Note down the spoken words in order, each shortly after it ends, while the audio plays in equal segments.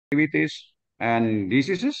activities and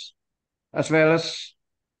diseases, as well as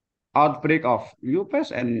outbreak of new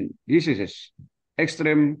pests and diseases,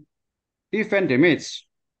 extreme event damage,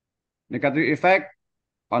 negative effect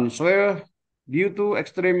on soil due to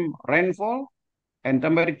extreme rainfall and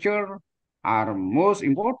temperature are most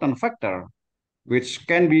important factor which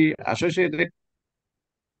can be associated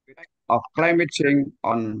of climate change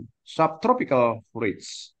on subtropical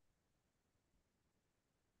forests.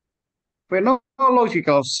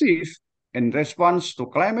 Phenological shifts in response to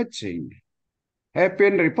climate change have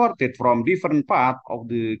been reported from different parts of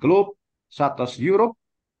the globe, such as Europe,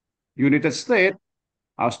 United States,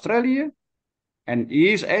 Australia, and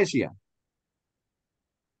East Asia.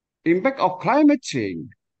 Impact of climate change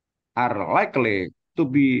are likely to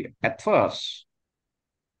be adverse,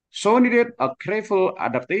 so needed a careful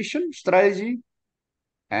adaptation strategy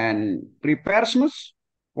and preparedness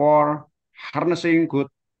for harnessing good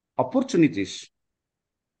opportunities.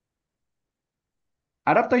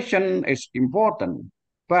 Adaptation is important,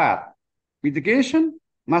 but mitigation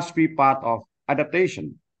must be part of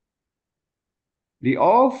adaptation. The,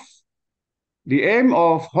 of, the aim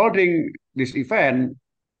of holding this event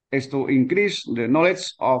is to increase the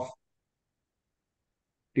knowledge of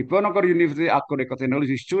Diponegoro University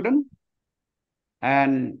Agro-Ecotechnology student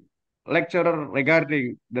and lecturer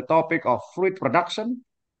regarding the topic of fruit production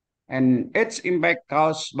and its impact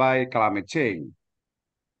caused by climate change.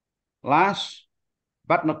 Last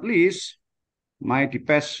but not least, my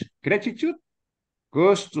deepest gratitude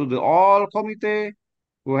goes to the all committee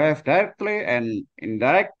who have directly and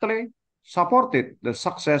indirectly supported the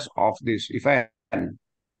success of this event.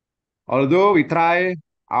 Although we try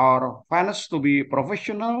our finest to be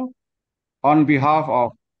professional on behalf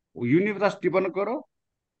of Universitas Diponegoro,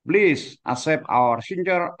 please accept our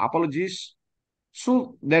sincere apologies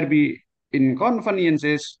should there be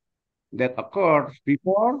inconveniences that occurred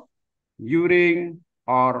before, during,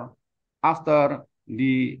 or after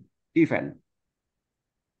the event.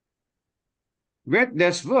 With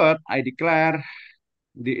this word, I declare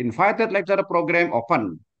the invited lecture program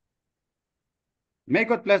open. May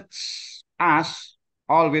God bless us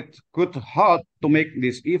all with good health to make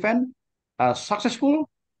this event a successful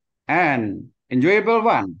and enjoyable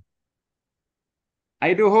one.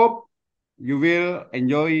 I do hope you will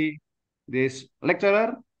enjoy this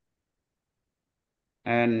lecture.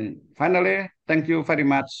 And finally, thank you very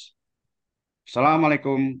much.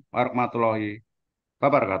 Assalamualaikum warahmatullahi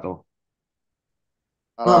wabarakatuh.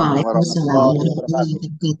 Waalaikumsalam warahmatullahi warahmatullahi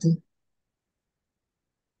wabarakatuh. wabarakatuh.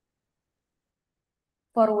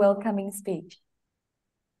 For welcoming speech.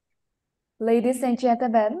 Ladies and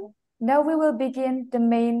gentlemen, now we will begin the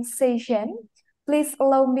main session. Please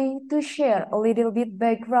allow me to share a little bit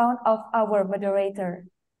background of our moderator.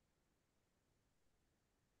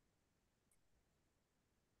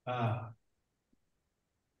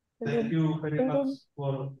 Thank you very much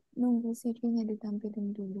for Nunggu CV-nya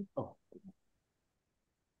ditampilin dulu.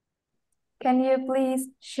 Can you please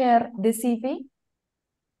share the CV?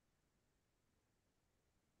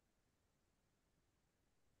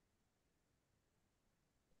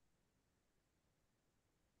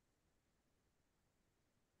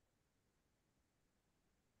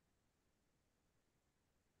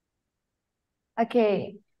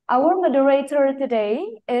 Okay, our moderator today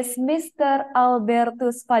is Mr.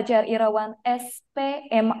 Albertus Fajar Irawan,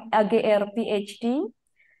 SPMAGR PhD.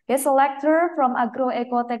 He's a lecturer from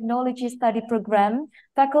Agro-Ecotechnology Study Program,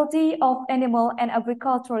 Faculty of Animal and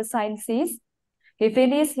Agricultural Sciences. He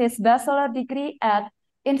finished his bachelor degree at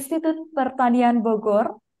Institut Pertanian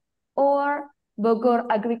Bogor or Bogor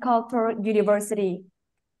Agricultural University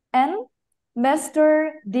and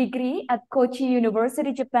master degree at Kochi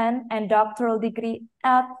University, Japan, and doctoral degree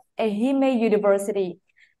at Ehime University.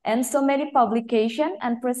 And so many publications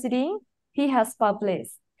and proceedings he has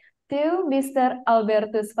published. To Mr.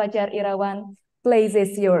 Albertus Fajar Irawan, place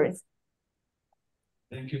is yours.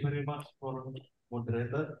 Thank you very much for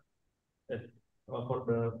moderator, for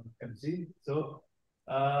the MC. So,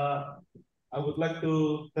 I would like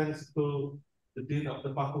to thanks to the Dean of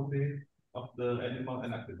the Faculty of the Animal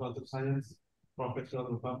and Agriculture Science, Professor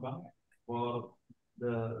Bambang, for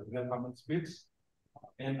the welcome speech.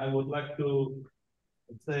 And I would like to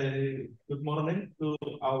say good morning to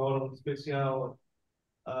our special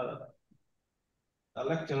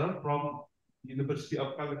lecturer from University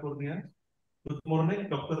of California. Good morning,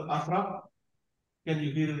 Dr. Ashraf. Can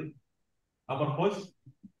you hear our voice?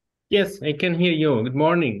 Yes, I can hear you. Good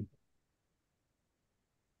morning.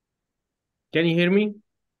 Can you hear me?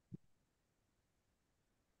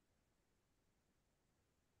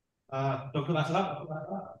 Dr. Ashraf?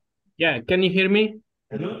 Yeah, can you hear me?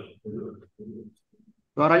 Hello?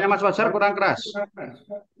 Suaranya Mas Fajar kurang keras.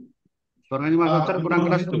 Suaranya Mas Fajar kurang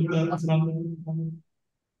keras tuh.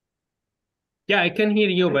 Yeah, I can hear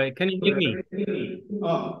you, but can you hear me?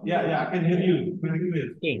 Oh, yeah, I can hear you very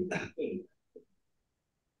clear. Okay.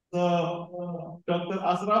 So, Dr.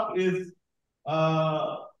 Ashraf is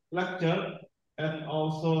lecturer and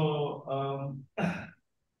also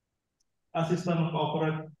assistant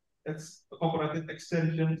cooperative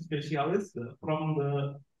extension specialist from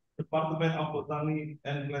the Department of Botany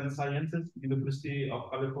and Plant Sciences, University of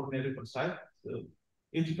California, Riverside. So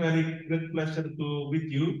it's very great pleasure to with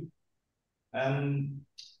you. And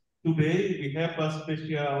today we have a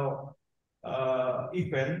special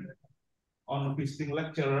event on visiting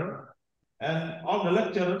lecturer, and all the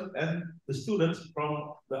lecturers and the students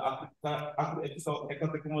from the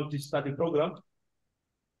Agro-Ecotechnology Study Program,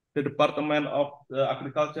 the Department of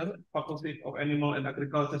Agriculture, Faculty of Animal and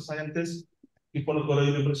Agriculture Sciences,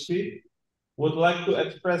 Diponegoro University, would like to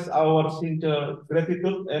express our sincere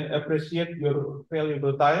gratitude and appreciate your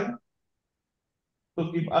valuable time to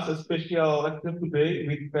give us a special lecture today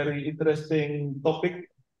with very interesting topic,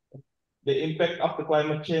 the impact of the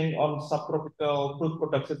climate change on subtropical food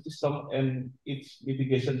production system and its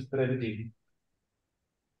mitigation strategy.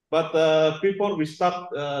 But before we start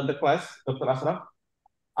the class, Dr. Ashraf,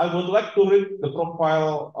 I would like to read the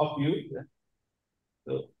profile of you.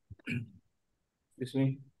 So, excuse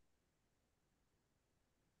me.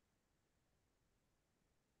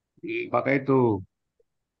 Pakai itu.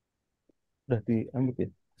 Udah diambil ya.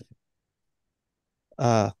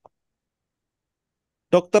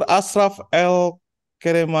 Dr. Ashraf L.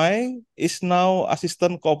 Keremai is now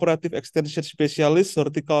Assistant Cooperative Extension Specialist,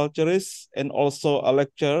 Horticulturist, and also a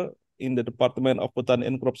lecturer in the Department of Botany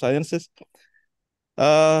and Crop Sciences.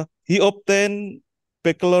 He obtained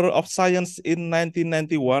Bachelor of Science in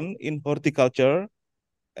 1991 in Horticulture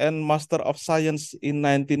and Master of Science in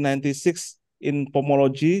 1996 in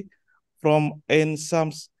Pomology from Ain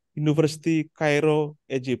Shams University, Cairo,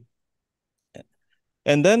 Egypt.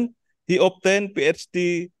 And then he obtained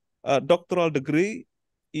PhD doctoral degree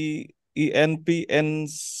ENP in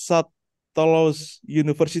Toulouse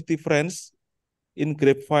University, France, in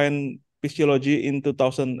grapevine physiology in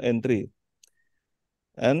 2003.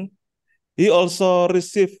 And he also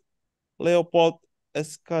received Leopold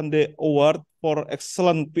Escande Award for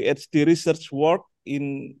excellent PhD research work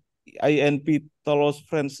in INP Toulouse,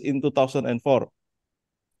 France in 2004.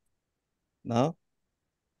 Now,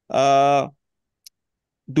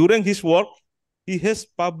 during his work, he has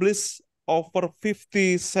published over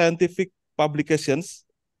 50 scientific publications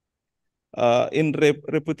in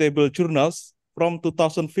reputable journals from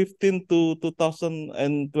 2015 to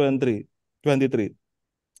 2023.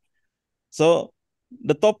 So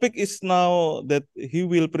the topic is now that he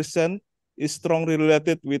will present is strongly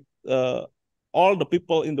related with all the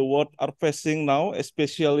people in the world are facing now,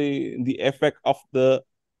 especially the effect of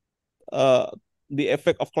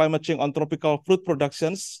climate change on tropical fruit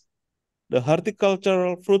productions. The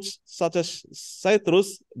horticultural fruits such as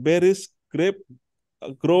citrus, berries, grape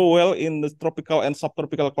grow well in the tropical and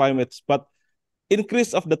subtropical climates, but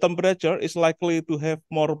increase of the temperature is likely to have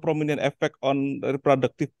more prominent effect on the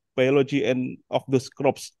reproductive biology and of those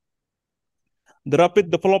crops. The rapid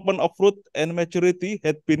development of fruit and maturity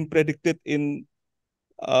had been predicted in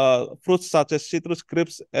fruits such as citrus,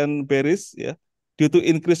 grapes, and berries, due to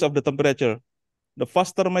increase of the temperature. The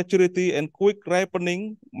faster maturity and quick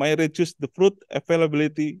ripening may reduce the fruit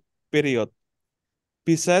availability period.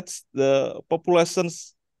 Besides, the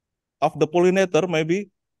populations of the pollinator, maybe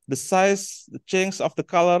the size, the change of the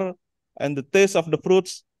color, and the taste of the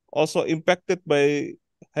fruits also impacted by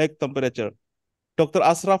high temperature. Dr.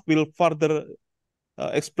 Ashraf will further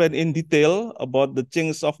explain in detail about the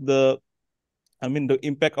change of the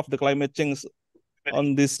impact of the climate change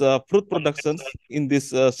on this fruit productions in this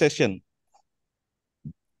session.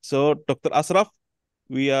 So, Dr. Ashraf,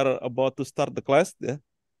 we are about to start the class.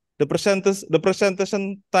 The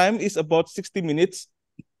presentation time is about 60 minutes,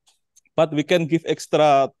 but we can give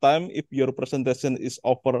extra time if your presentation is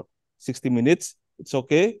over 60 minutes. It's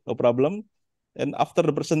okay, no problem. And after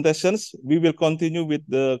the presentations, we will continue with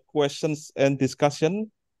the questions and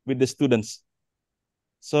discussion with the students.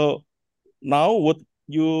 So now would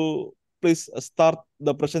you please start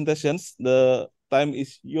the presentations? The time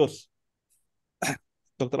is yours.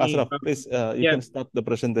 Dr. Ashraf, please, you can start the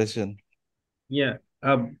presentation. Yeah.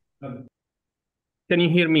 Can you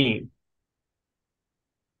hear me?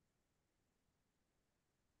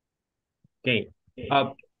 Okay.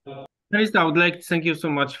 First, I would like to thank you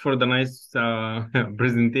so much for the nice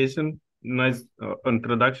presentation, nice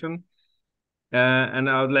introduction. And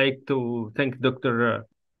I would like to thank Dr.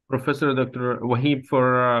 Professor Dr. Wahib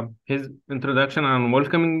for his introduction and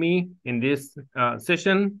welcoming me in this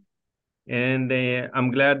session. And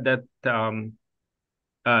I'm glad that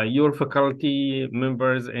your faculty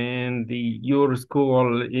members and your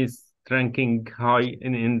school is ranking high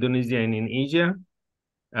in Indonesia and in Asia.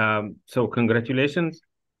 So congratulations.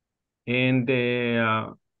 And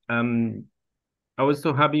I was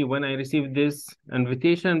so happy when I received this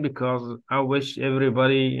invitation because I wish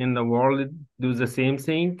everybody in the world do the same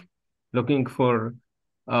thing, looking for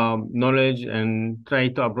knowledge and try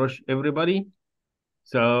to approach everybody.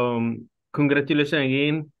 So congratulations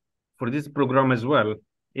again for this program as well.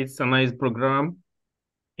 It's a nice program,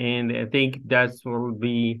 and I think that will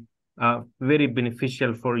be very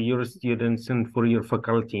beneficial for your students and for your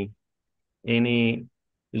faculty. And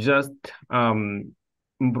just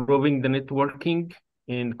improving the networking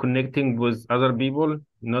and connecting with other people,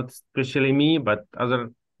 not especially me, but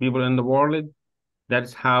other people in the world.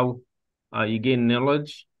 That's how you gain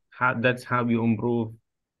knowledge. That's how you improve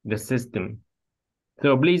the system.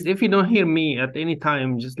 So please, if you don't hear me at any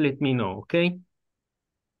time, just let me know, okay?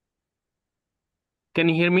 Can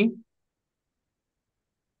you hear me?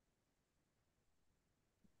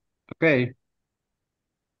 Okay.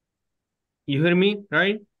 You hear me,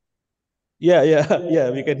 right? Yeah,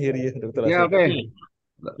 we can hear you, Dr. Yeah, Asep. okay.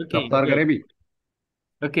 Okay, Dr. good. Garebi,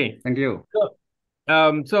 Okay. thank you.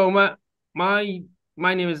 So my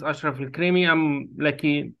name is Ashraf Al-Krimi. I'm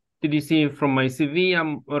lucky. Did you see from my CV?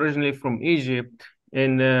 I'm originally from Egypt,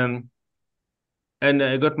 and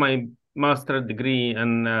I got my master's degree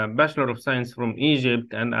and Bachelor of Science from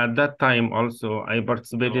Egypt. And at that time, also, I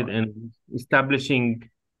participated in establishing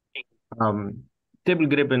table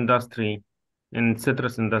grape industry and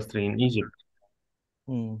citrus industry in Egypt.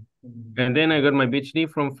 And then I got my PhD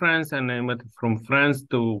from France, and I went from France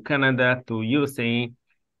to Canada to USA.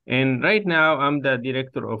 And right now, I'm the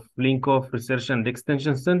director of Linkoff Research and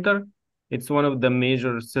Extension Center. It's one of the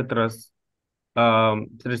major citrus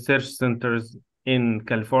research centers in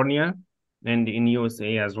California and in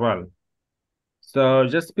USA as well. So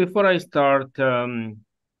just before I start,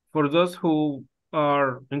 for those who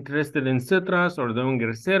are interested in citrus or doing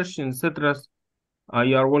research in citrus,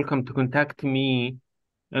 you are welcome to contact me.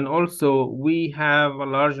 And also, we have a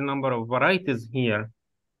large number of varieties here,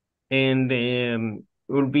 and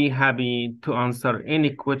we'll be happy to answer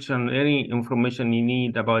any question, any information you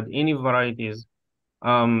need about any varieties.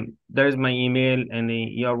 There is my email, and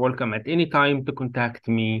you are welcome at any time to contact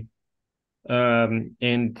me,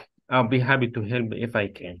 and I'll be happy to help if I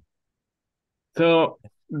can. So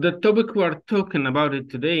the topic we are talking about it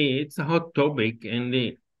today, it's a hot topic, and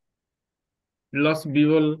lots of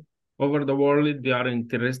people over the world, they are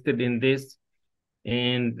interested in this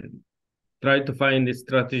and try to find the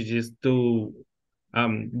strategies to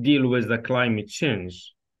deal with the climate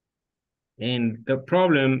change. And the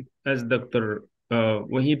problem, as Dr.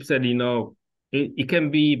 Wahib said, it can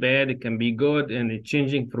be bad, it can be good, and it's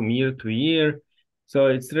changing from year to year. So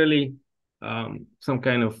it's really some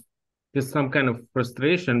kind of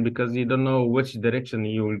frustration because you don't know which direction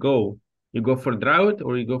you will go. You go for drought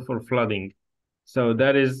or you go for flooding. So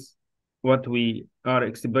that is what we are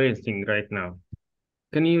experiencing right now.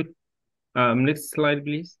 Can you next slide,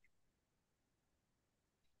 please?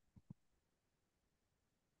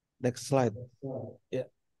 Next slide. Yeah.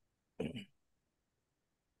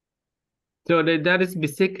 So that is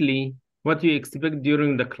basically what you expect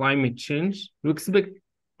during the climate change. You expect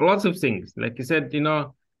lots of things. Like you said,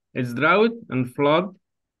 it's drought and flood,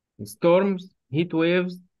 storms, heat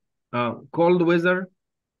waves, cold weather,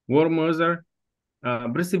 warm weather,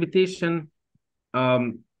 precipitation,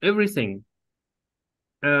 everything.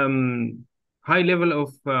 High level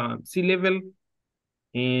of sea level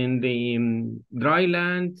in the dry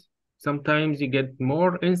land. Sometimes you get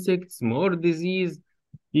more insects, more disease.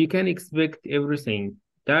 You can expect everything.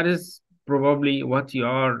 That is probably what you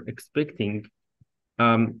are expecting.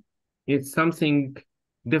 It's something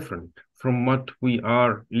different from what we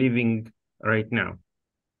are living right now.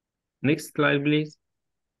 Next slide, please.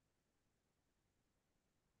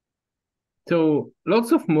 So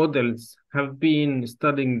lots of models have been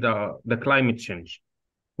studying the climate change,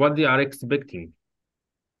 what they are expecting.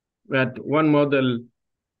 But one model,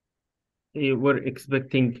 we're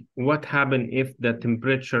expecting what happens if the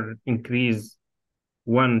temperature increase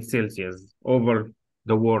 1 Celsius over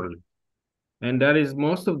the world. And that is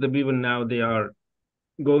most of the people now, they are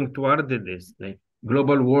going toward this, like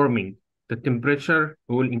global warming. The temperature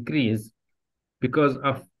will increase because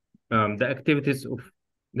of the activities of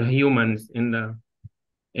the humans in the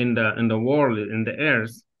world, in the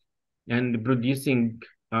earth, and producing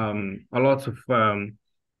a lot of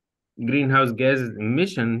greenhouse gas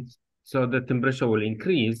emissions, so the temperature will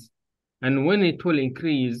increase. And when it will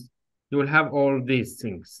increase, you will have all these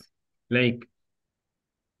things. Like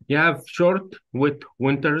you have short, wet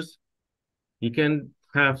winters. You can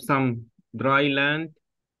have some dry land,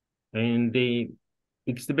 and they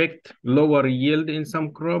expect lower yield in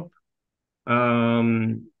some crop,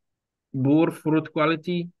 poor fruit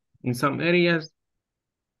quality in some areas.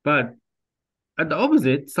 But at the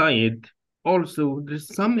opposite side, also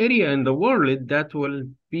there's some area in the world that will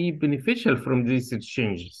be beneficial from these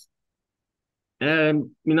exchanges. And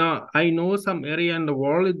I know some area in the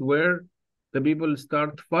world where the people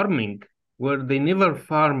start farming, where they never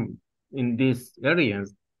farm in these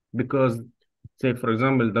areas because, say, for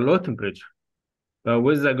example, the low temperature.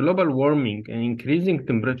 With the global warming and increasing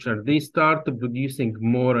temperature, they start producing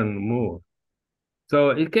more and more. So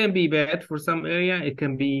it can be bad for some area, it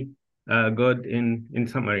can be good in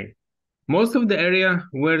some area. Most of the area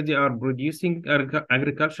where they are producing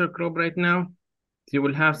agricultural crop right now, you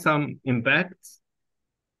will have some impacts.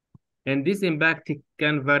 And this impact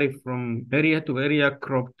can vary from area to area,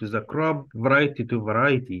 crop to the crop, variety to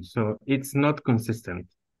variety. So it's not consistent.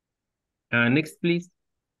 Next, please.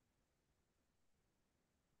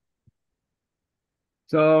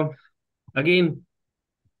 So again,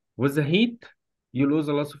 with the heat, you lose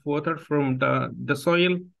a lot of water from the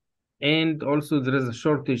soil. And also there is a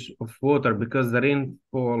shortage of water because the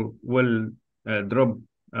rainfall will drop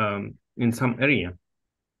in some area.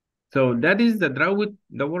 So that is the drought,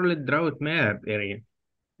 the world drought map area.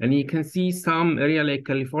 And you can see some area like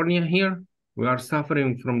California here, we are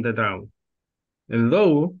suffering from the drought.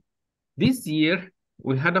 Although this year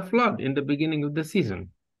we had a flood in the beginning of the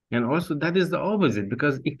season. And also that is the opposite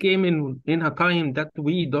because it came in a time that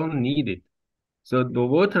we don't need it. So the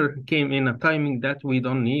water came in a timing that we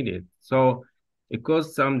don't need it. So it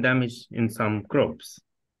caused some damage in some crops.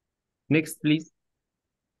 Next, please.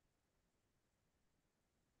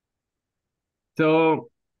 So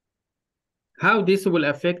how this will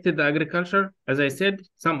affect the agriculture? As I said,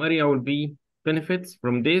 some area will be benefits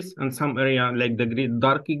from this and some area like the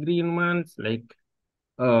dark green ones, like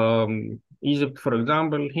Egypt, for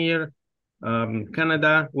example, here,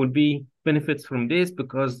 Canada will be benefits from this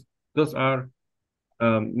because those are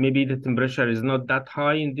maybe the temperature is not that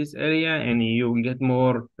high in this area and you get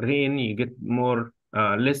more rain, you get more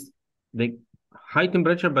less like high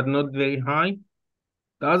temperature but not very high.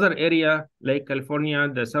 The other area like California,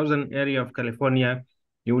 the southern area of California,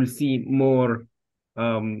 you will see more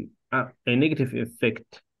a negative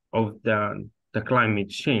effect of the climate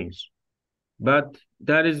change. But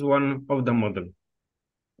that is one of the model.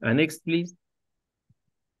 Next, please.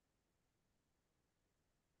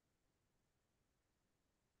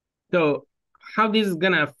 So how this is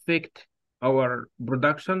gonna affect our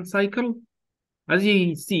production cycle? As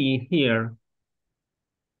you see here,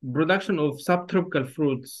 production of subtropical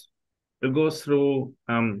fruits will go through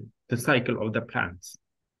the cycle of the plants.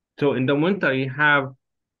 So in the winter, you have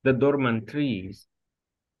the dormant trees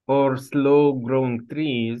or slow growing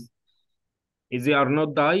trees. They are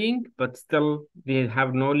not dying, but still they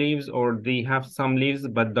have no leaves or they have some leaves,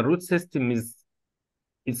 but the root system is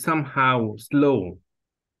somehow slow.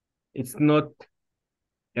 It's not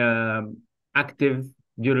active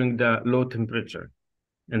during the low temperature.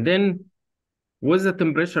 And then when the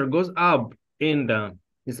temperature goes up in the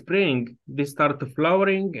spring, they start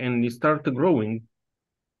flowering and they start growing.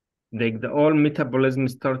 Like the all metabolism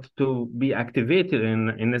start to be activated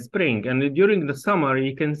in the spring. And during the summer,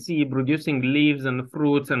 you can see producing leaves and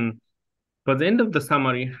fruits. And by the end of the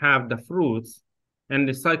summer, you have the fruits and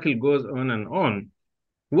the cycle goes on and on.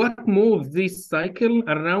 What moves this cycle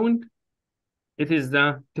around? It is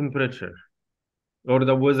the temperature or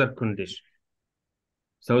the weather condition.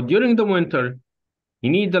 So during the winter, you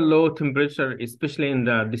need the low temperature, especially in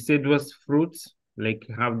the deciduous fruits, like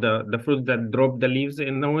have the fruits that drop the leaves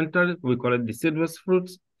in the winter, we call it deciduous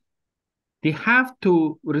fruits. They have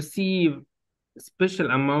to receive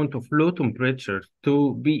special amount of low temperature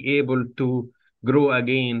to be able to grow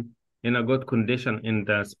again in a good condition in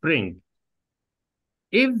the spring.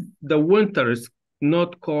 If the winter is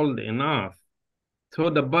not cold enough, so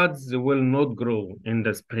the buds will not grow in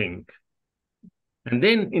the spring. And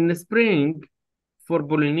then in the spring, for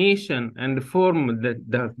pollination and form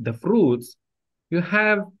the fruits, you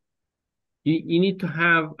need to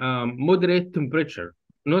have moderate temperature,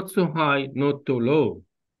 not so high, not too low.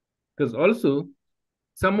 Because also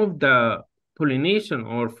some of the pollination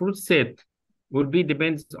or fruit set will be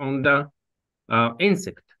depends on the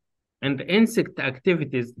insect. And the insect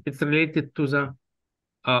activities, it's related to the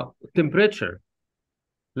temperature.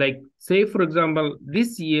 Like say, for example,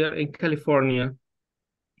 this year in California,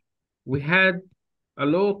 we had a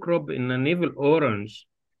low crop in the navel orange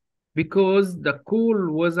because the cool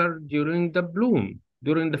weather during the bloom,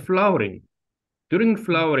 during the flowering. During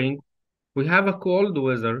flowering, we have a cold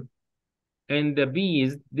weather and the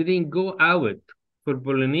bees didn't go out for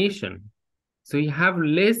pollination. So you have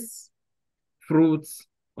less fruits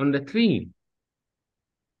on the tree.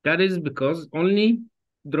 That is because only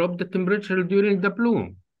drop the temperature during the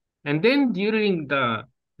bloom. And then during the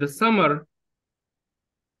summer,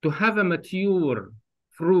 to have a mature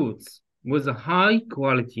fruits with a high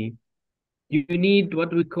quality, you need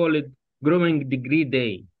what we call it growing degree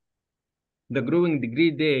day. The growing degree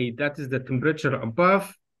day, that is the temperature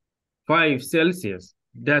above 5 Celsius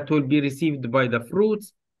that will be received by the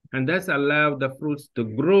fruits, and that's allowed the fruits to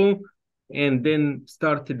grow and then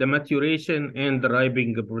start the maturation and the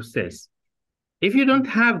ripening process. If you don't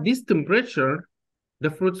have this temperature, the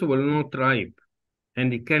fruits will not ripe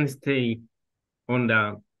and it can stay on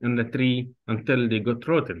the tree until they got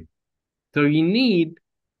rotten. So you need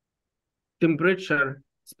temperature,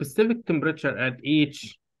 specific temperature at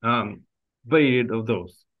each period of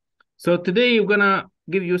those. So today we're gonna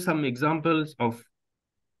give you some examples of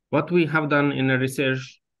what we have done in the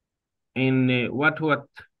research in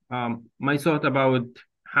my thought about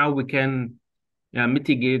how we can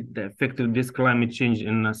mitigate the effect of this climate change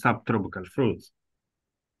in subtropical fruits.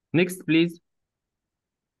 Next, please.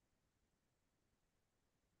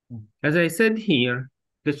 As I said here,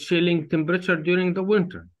 the chilling temperature during the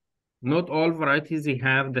winter. Not all varieties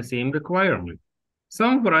have the same requirement.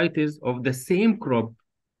 Some varieties of the same crop,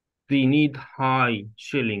 they need high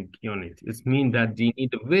chilling unit. It means that they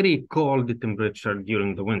need a very cold temperature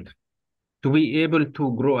during the winter to be able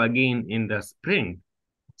to grow again in the spring.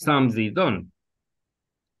 Some they don't.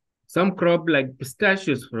 Some crop like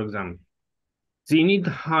pistachios, for example, they need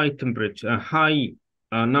high temperature, high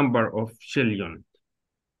number of chill unit.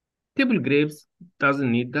 Table grapes doesn't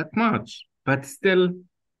need that much, but still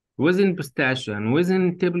within pistachio and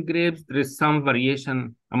within table grapes, there is some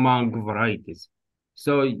variation among varieties.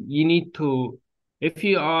 So you need to, if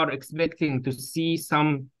you are expecting to see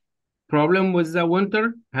some problem with the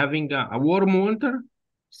winter, having a warm winter,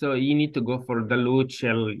 so you need to go for the low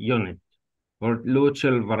chill unit or low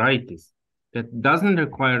chill varieties that doesn't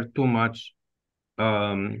require too much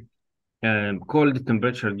cold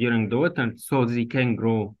temperature during the winter, so they can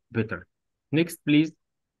grow better. Next, please.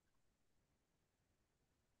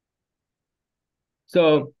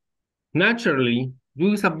 So naturally,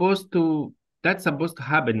 that's supposed to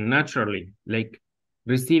happen naturally, like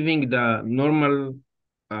receiving the normal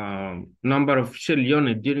number of chill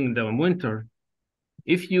unit during the winter.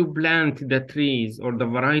 If you plant the trees or the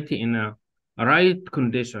variety in a right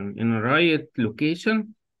condition, in a right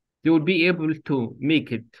location, you will be able to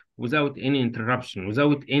make it without any interruption,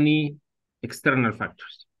 without any external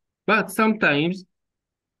factors. But sometimes,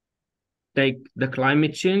 like the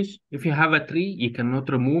climate change, if you have a tree, you cannot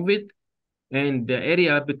remove it, and the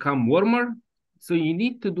area become warmer. So you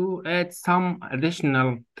need to add some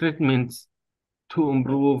additional treatments to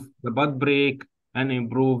improve the bud break and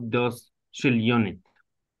improve those chill unit.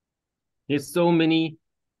 There's so many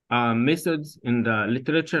methods in the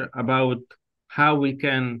literature about how we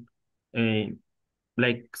can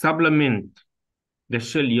like supplement the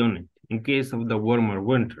chill unit in case of the warmer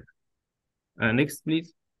winter. Next,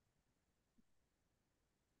 please.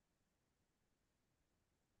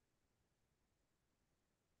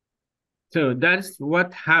 So that's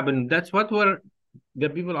what happened. That's what the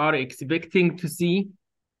people are expecting to see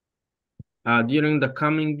during the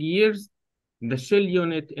coming years. The chill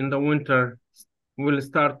unit in the winter will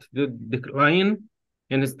start to decline,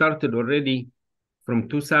 and it started already from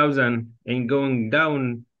 2000 and going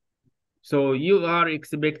down. So you are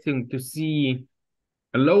expecting to see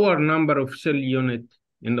a lower number of chill unit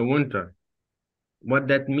in the winter. What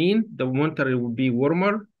that means, the winter will be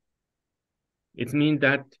warmer. It means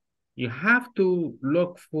that you have to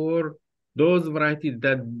look for those varieties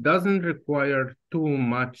that doesn't require too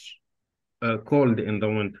much cold in the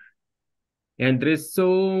winter. And there is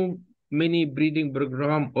so many breeding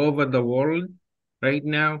programs over the world right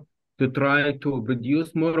now to try to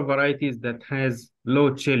produce more varieties that has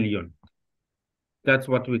low chill unit. That's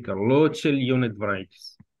what we call low chill unit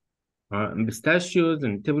varieties. Pistachios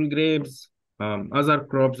and table grapes, other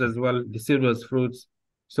crops as well, deciduous fruits.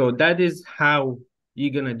 So that is how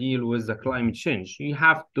you're gonna deal with the climate change. You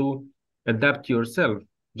have to adapt yourself.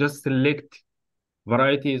 Just select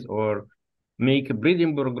varieties or make a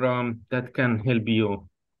breeding program that can help you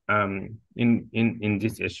in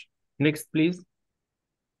this issue. Next, please.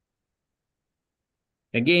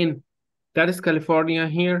 Again, that is California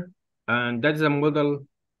here, and that is a model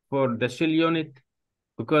for the chill unit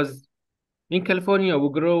because In California, we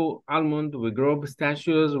grow almond, we grow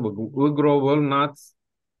pistachios, we grow walnuts,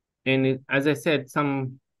 and as I said,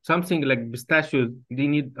 something like pistachios, they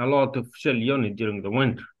need a lot of shell unit during the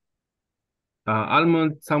winter.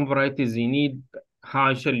 Almond, some varieties they need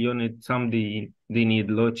high shell unit, some they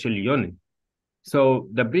need low shell unit. So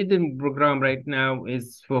the breeding program right now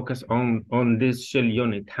is focused on this shell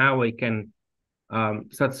unit, how I can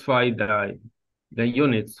satisfy the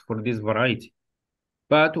units for this variety.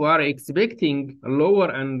 But we are expecting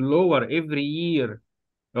lower and lower every year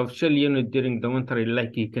of shell unit during the winter,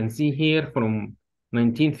 like you can see here from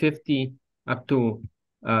 1950 up to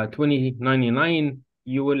 2099,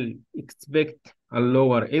 you will expect a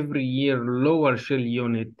lower every year, lower shell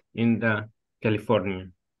unit in the California.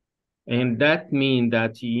 And that means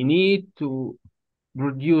that you need to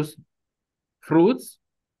produce fruits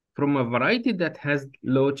from a variety that has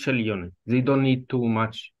low shell unit. They don't need too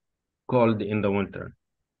much cold in the winter.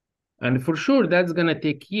 And for sure, that's going to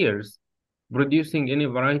take years. Producing any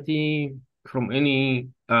variety from any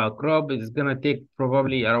crop is going to take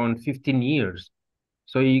probably around 15 years.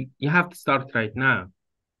 So you have to start right now.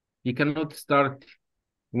 You cannot start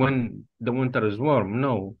when the winter is warm.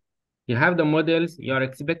 No. You have the models, you are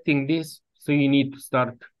expecting this, so you need to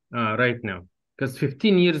start right now. Because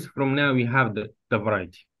 15 years from now, we have the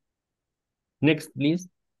variety. Next, please.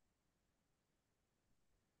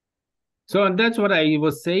 So that's what I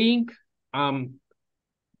was saying.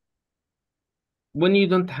 When you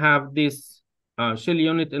don't have this shell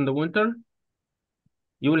unit in the winter,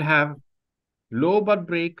 you will have low bud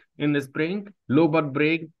break in the spring. Low bud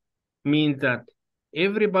break means that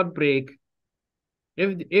every bud break,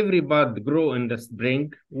 if every bud grow in the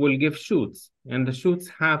spring, will give shoots, and the shoots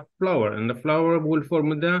have flower, and the flower will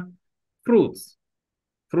form the fruits.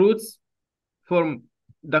 Fruits form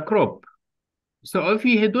the crop. So if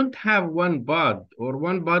you don't have one bud or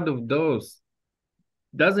one bud of those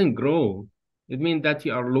doesn't grow, it means that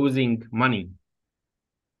you are losing money.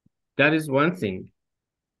 That is one thing.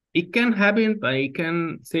 It can happen, I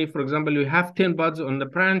can say, for example, you have 10 buds on the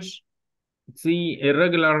branch, see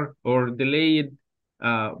irregular or delayed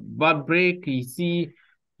bud break, you see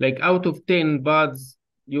like out of 10 buds,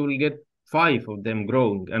 you will get 5 of them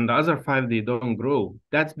growing, and the other 5, they don't grow.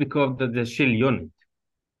 That's because of the shell unit.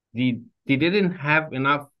 They didn't have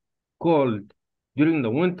enough cold during the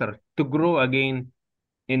winter to grow again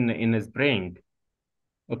in the spring.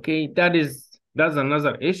 Okay, that's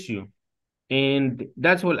another issue. And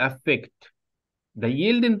that will affect the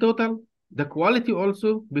yield in total, the quality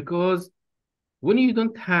also, because when you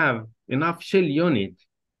don't have enough shell unit,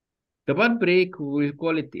 the bud break, we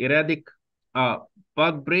call it erratic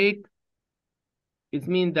bud break. It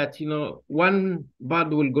means that, one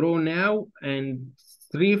bud will grow now, and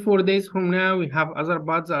 3-4 days from now, we have other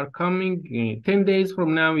buds are coming. 10 days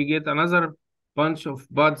from now, we get another bunch of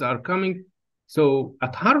buds are coming. So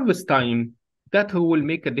at harvest time, that will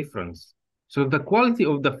make a difference. So the quality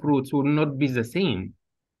of the fruits will not be the same.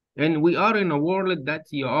 And we are in a world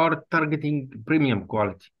that you are targeting premium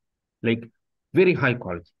quality, like very high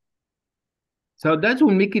quality. So that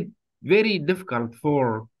will make it very difficult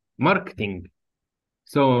for marketing.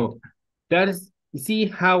 So that is, see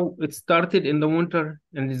how it started in the winter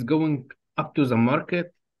and is going up to the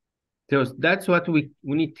market. So that's what we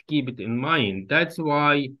need to keep it in mind. That's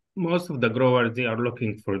why most of the growers, they are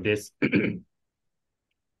looking for this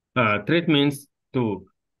treatments to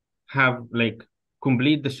have like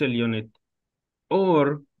complete the shell unit,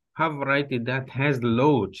 or have variety that has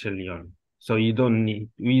low shell unit. So we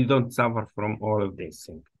don't suffer from all of these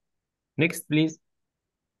things. Next, please.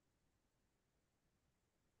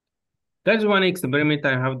 That's one experiment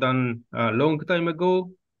I have done a long time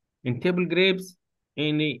ago in table grapes.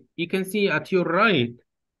 And you can see at your right,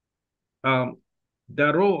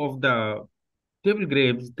 the row of the table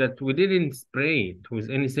grapes that we didn't spray it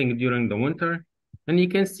with anything during the winter. And you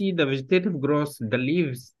can see the vegetative growth, the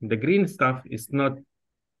leaves, the green stuff is not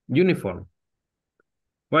uniform.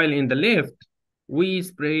 While in the left, we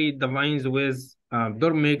spray the vines with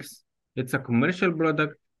Dormix. It's a commercial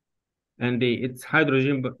product, and it's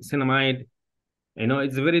hydrogencinamide.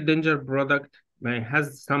 It's a very dangerous product. It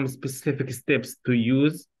has some specific steps to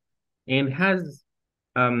use, and has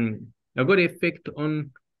a good effect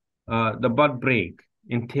on the bud break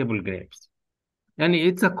in table grapes. And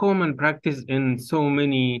it's a common practice in so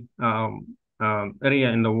many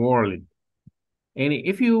area in the world. And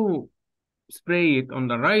if you spray it on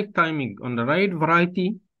the right timing, on the right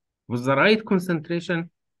variety, with the right concentration,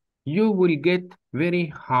 you will get very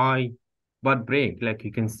high bud break. Like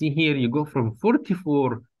you can see here, you go from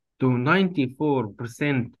 44 to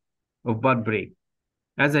 94% of bud break.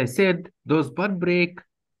 As I said, those bud break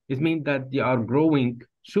it means that they are growing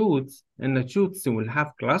shoots, and the shoots will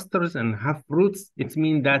have clusters and have fruits. It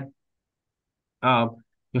means that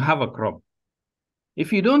you have a crop.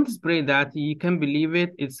 If you don't spray that, you can believe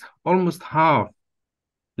it, it's almost half,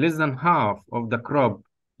 less than half of the crop.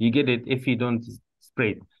 You get it if you don't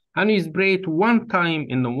spray it. And you spray it one time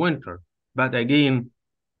in the winter, but again,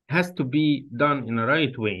 has to be done in the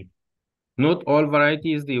right way. Not all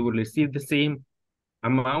varieties, they will receive the same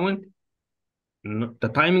amount. The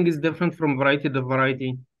timing is different from variety to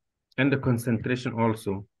variety, and the concentration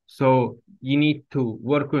also. So you need to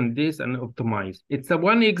work on this and optimize. It's a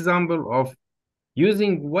one example of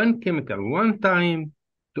using one chemical one time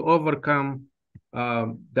to overcome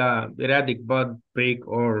the erratic bud break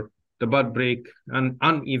or the bud break and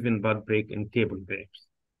uneven bud break in table grapes.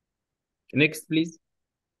 Next, please.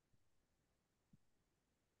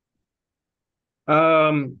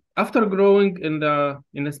 After growing in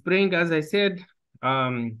the spring, as I said,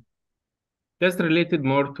 that's related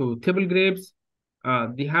more to table grapes.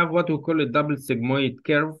 They have what we call a double sigmoid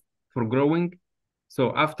curve for growing.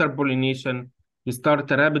 So after pollination, you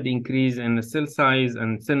start a rapid increase in the cell size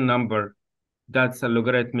and cell number. That's a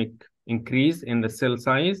logarithmic increase in the cell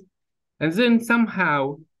size. And then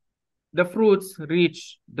somehow the fruits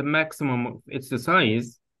reach the maximum of its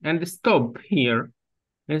size and stop here.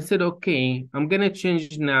 And said, okay, I'm going to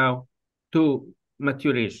change now to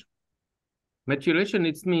maturation. Maturation,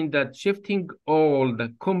 it means that shifting all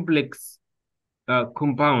the complex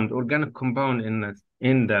organic compound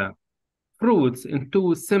in the fruits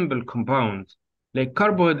into simple compounds. Like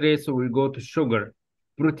carbohydrates will go to sugar,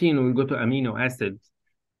 protein will go to amino acids,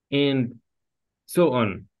 and so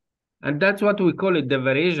on. And that's what we call it the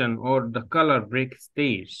variation or the color break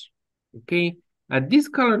stage. Okay, at this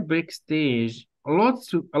color break stage, a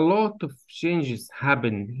lot of changes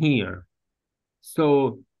happen here.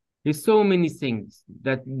 So there's so many things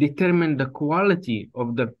that determine the quality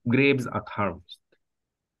of the grapes at harvest.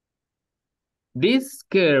 This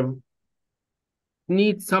curve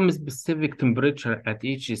needs some specific temperature at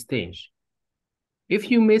each stage. If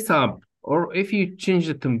you mess up or if you change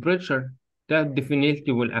the temperature, that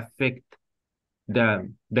definitely will affect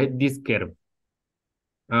this curve.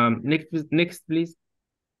 Next, please.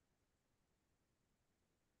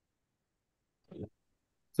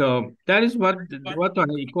 So that is what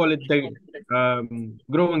I call it the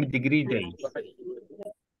growing degree days.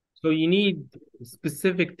 So you need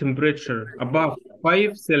specific temperature above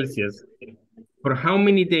 5 Celsius for how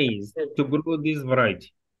many days to grow this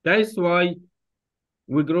variety. That is why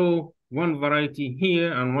we grow one variety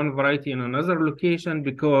here and one variety in another location,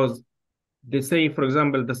 because they say, for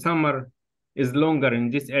example, the summer is longer in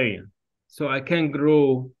this area. So I can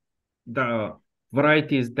grow the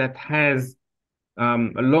varieties that has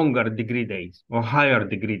a longer degree days or higher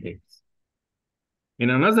degree days.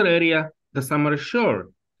 In another area, the summer is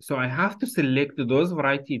short. So I have to select those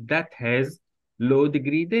varieties that has low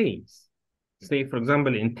degree days. Say, for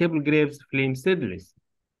example, in table grapes, flame seedless.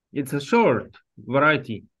 It's a short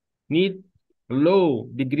variety, need low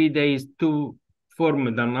degree days to form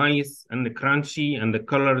the nice and the crunchy and the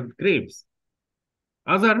colored grapes.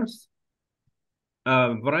 Others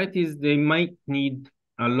varieties, they might need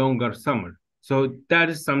a longer summer. So that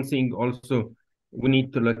is something also we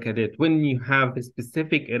need to look at it. When you have a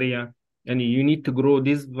specific area and you need to grow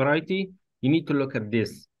this variety, you need to look at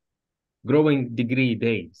this growing degree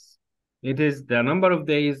days. It is the number of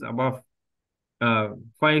days above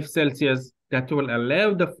 5 Celsius that will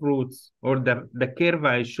allow the fruits or the curve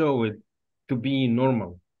I showed to be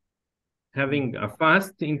normal, having a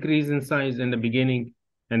fast increase in size in the beginning,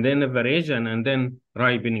 and then a variation, and then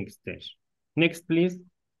ripening stage. Next, please.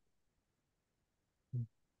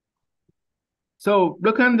 So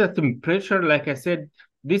look at the temperature. Like I said,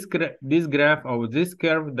 this graph or this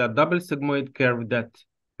curve, the double sigmoid curve that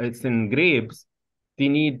it's in grapes, they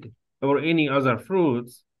need, or any other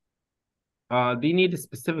fruits, they need a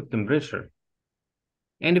specific temperature.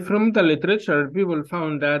 And from the literature, people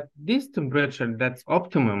found that this temperature that's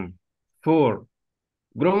optimum for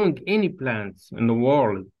growing any plants in the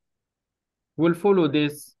world will follow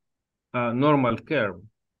this normal curve.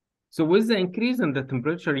 So with the increase in the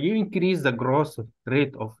temperature, you increase the growth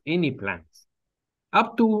rate of any plants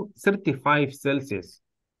up to 35 Celsius.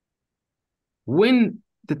 When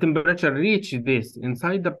the temperature reaches this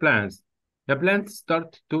inside the plants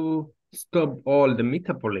start to stop all the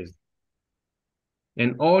metabolism,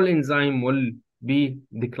 and all enzyme will be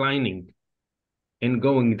declining and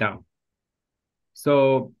going down.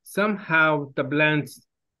 So somehow the plants,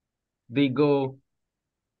 they go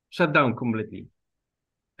shut down completely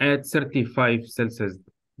at 35 Celsius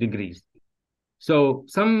degrees. So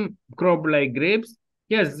some crop like grapes,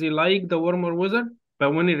 Yes, they like the warmer weather,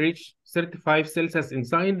 but when it reach 35 Celsius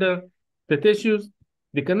inside the tissues,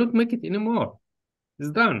 they cannot make it anymore.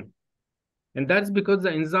 It's done. And that's because the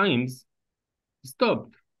enzymes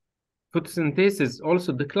stopped. Photosynthesis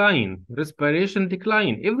also decline, respiration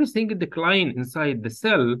decline, everything decline inside the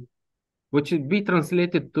cell, which would be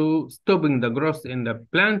translated to stopping the growth in the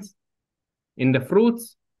plants, in the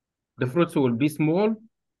fruits. The fruits will be small,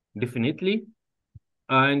 definitely.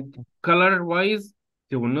 And color-wise,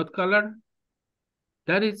 they will not color.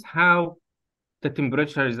 That is how the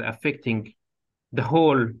temperature is affecting the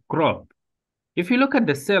whole crop. If you look at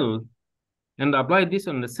the cell and apply this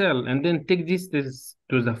on the cell and then take this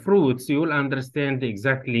to the fruits, you will understand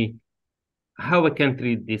exactly how we can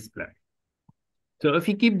treat this plant. So if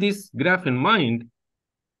you keep this graph in mind,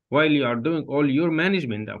 while you are doing all your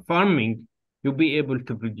management and farming, you'll be able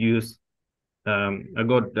to produce a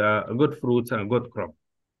good fruits and a good crop.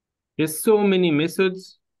 There's so many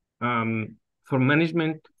methods for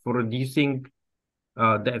management, for reducing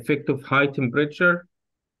the effect of high temperature.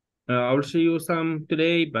 I will show you some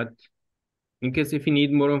today, but in case if you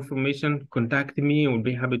need more information, contact me. I will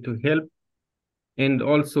be happy to help. And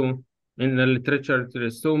also in the literature, there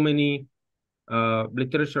is so many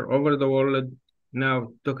literature over the world now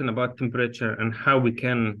talking about temperature and how we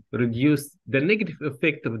can reduce the negative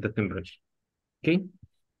effect of the temperature. Okay,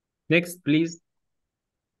 next, please.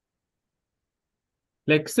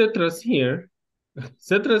 Like citrus here,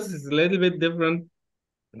 citrus is a little bit different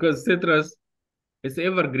because citrus is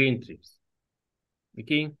evergreen trees.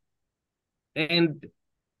 Okay, and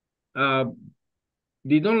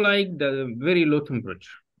they don't like the very low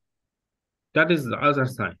temperature. That is the other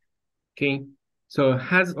side. Okay, so it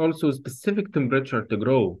has also specific temperature to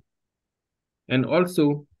grow. And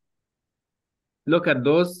also look at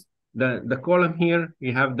those, the column here,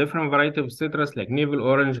 you have different varieties of citrus like navel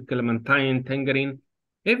orange, clementine, tangerine.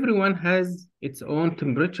 Everyone has its own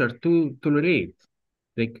temperature to tolerate.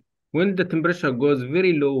 Like when the temperature goes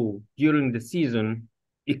very low during the season,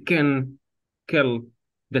 it can kill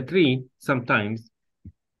the tree sometimes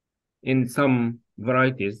in some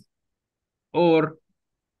varieties, or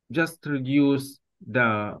just reduce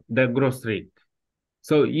the growth rate.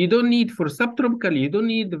 So you don't need, for subtropical, you don't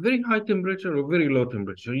need a very high temperature or very low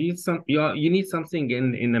temperature. You need something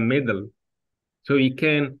in the middle, so you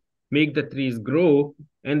can make the trees grow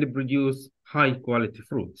and produce high quality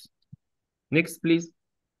fruits. Next, please.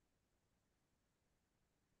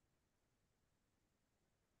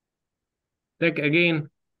 Like again,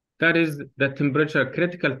 that is the temperature,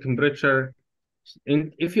 critical temperature.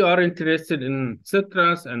 If you are interested in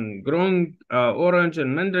citrus and growing orange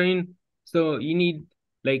and mandarin, so you need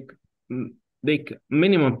like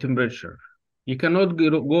minimum temperature. You cannot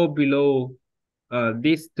go below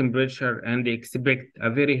this temperature and expect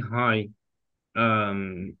a very high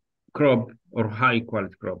crop or high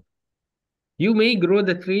quality crop. You may grow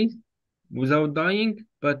the tree without dying,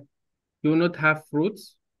 but you will not have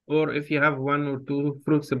fruits. Or if you have 1 or 2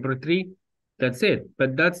 fruits per tree, that's it.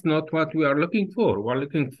 But that's not what we are looking for. We're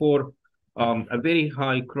looking for a very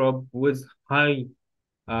high crop with high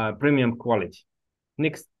premium quality.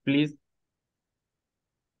 Next, please.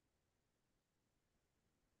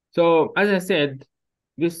 So as I said,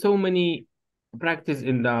 there's so many practice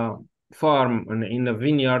in the farm and in the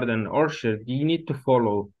vineyard and orchard you need to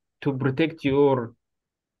follow to protect your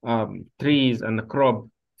trees and the crop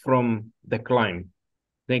from the climate.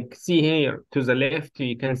 Like see here to the left,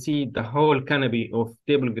 you can see the whole canopy of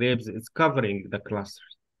table grapes is covering the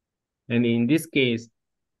clusters. And in this case,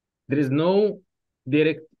 there is no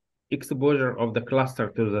direct exposure of the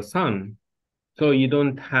cluster to the sun. So you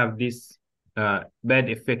don't have this bad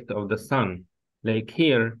effect of the sun. Like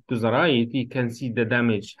here to the right, you can see the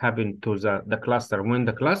damage happen to the cluster. When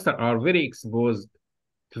the cluster are very exposed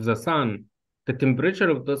to the sun, the temperature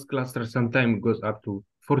of those clusters sometimes goes up to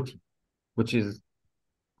 40, which is,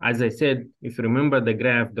 as I said, if you remember the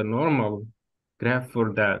graph, the normal graph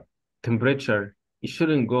for the temperature, it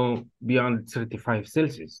shouldn't go beyond 35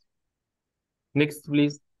 Celsius. Next,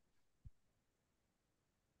 please.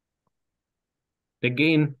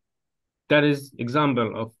 Again, that is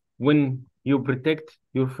example of when you protect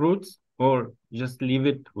your fruits or just leave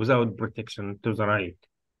it without protection to the right.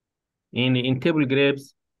 In table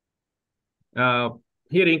grapes,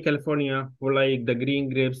 here in California, we like the green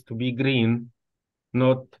grapes to be green,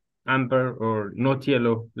 not amber or not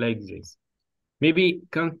yellow like this. Maybe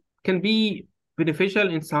can be beneficial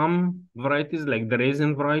in some varieties, like the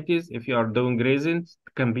raisin varieties. If you are doing raisins,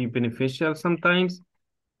 it can be beneficial sometimes,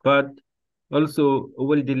 but also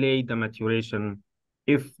will delay the maturation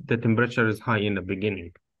if the temperature is high in the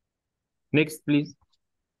beginning. Next, please.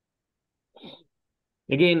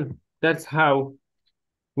 Again, that's how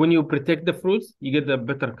when you protect the fruits, you get a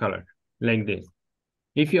better color like this.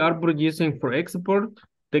 If you are producing for export,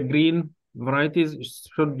 the green varieties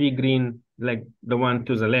should be green like the one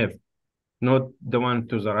to the left, not the one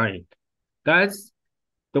to the right. That's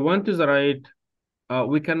the one to the right.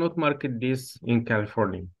 We cannot market this in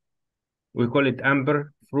California. We call it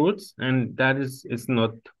amber fruits, and that is it's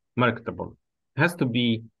not marketable. It has to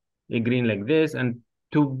be a green like this, and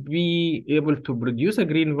to be able to produce a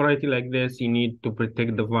green variety like this, you need to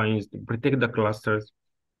protect the vines, to protect the clusters,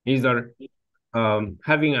 either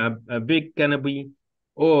having a big canopy,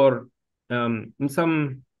 or in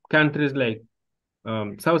some countries like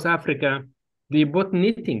South Africa, they put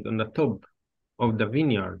netting on the top of the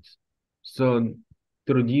vineyards. So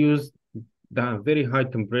to reduce the very high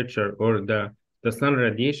temperature or the sun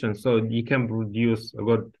radiation, so you can produce a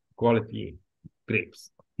good quality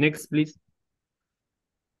grapes. Next, please.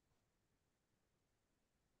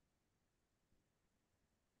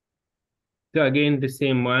 So again, the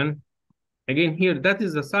same one. Again, here, that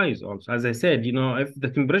is the size also. As I said, if the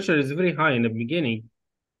temperature is very high in the beginning,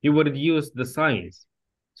 you would reduce the size.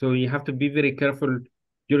 So you have to be very careful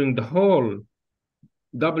during the whole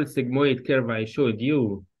double sigmoid curve I showed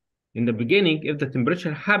you. In the beginning, if the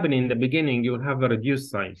temperature happened in the beginning, you will have a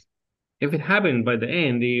reduced size. If it happened by the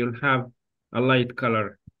end, you'll have a light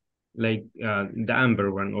color like the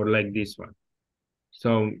amber one or like this one.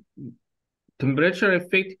 So temperature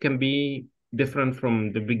effect can be different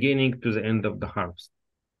from the beginning to the end of the harvest.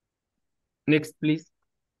 Next, please.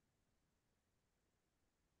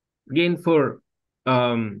 Again, for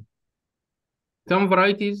some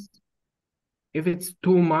varieties, if it's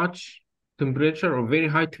too much temperature or very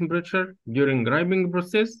high temperature during ripening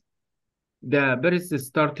process, the berries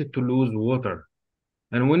started to lose water.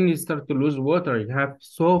 And when you start to lose water, you have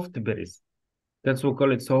soft berries. That's what we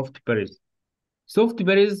call it, soft berries. Soft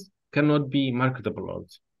berries cannot be marketable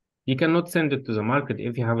also. You cannot send it to the market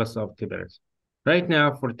if you have a soft berries. Right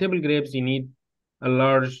now, for table grapes, you need a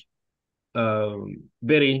large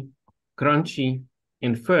berry, crunchy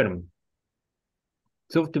and firm.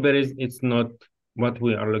 Soft berries, it's not what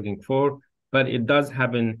we are looking for, but it does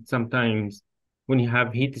happen sometimes when you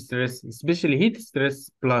have heat stress, especially heat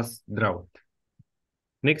stress plus drought.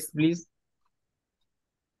 Next, please.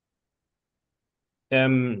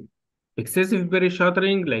 Excessive berry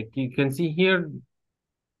shattering, like you can see here,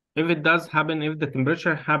 if it does happen, if the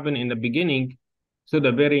temperature happen in the beginning, so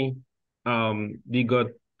the berry, they got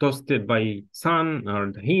toasted by sun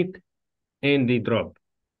or the heat, and they drop.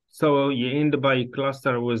 So you end by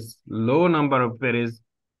cluster with low number of berries,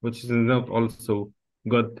 which is not also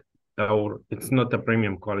good, or it's not a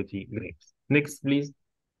premium quality grapes. Next, please.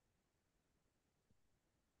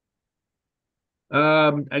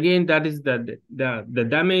 Again, that is the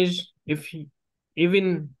damage.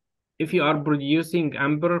 Even if you are producing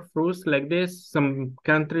amber fruits like this, some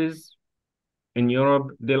countries in Europe,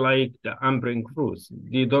 they like the ambering fruits.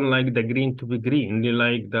 They don't like the green to be green. They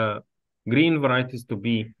like the green varieties to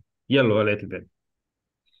be yellow a little bit.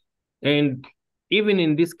 And even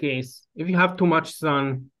in this case, if you have too much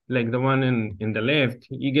sun, like the one in the left,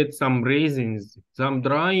 you get some raisins, some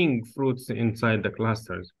drying fruits inside the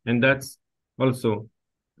clusters. And that's also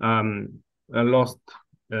a lost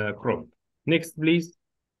crop. Next, please.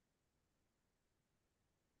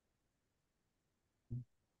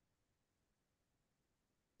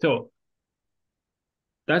 So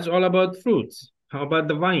that's all about fruits. How about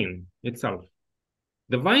the vine itself?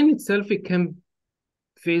 The vine itself, it can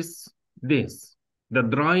face this, the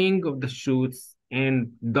drying of the shoots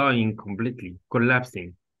and dying completely,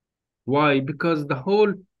 collapsing. Why? Because the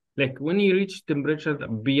whole, like when you reach temperature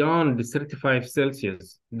beyond the 35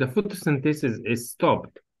 Celsius, the photosynthesis is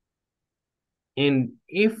stopped. And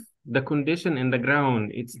if the condition in the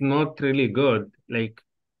ground, it's not really good, like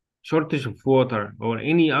shortage of water or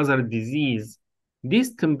any other disease,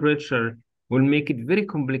 this temperature will make it very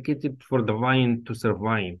complicated for the vine to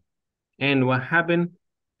survive. And what happened?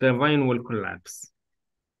 The vine will collapse.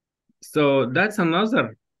 So that's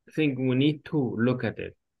another thing we need to look at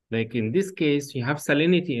it. Like in this case, you have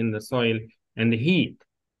salinity in the soil and the heat.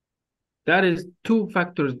 That is two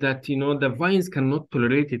factors that, the vines cannot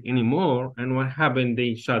tolerate it anymore. And what happened?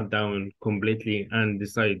 They shut down completely and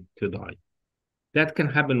decide to die. That can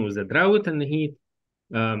happen with the drought and the heat,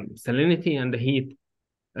 salinity and the heat,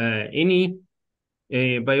 any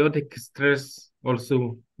biotic stress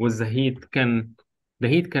also with the heat can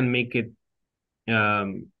make it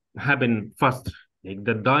happen faster. Like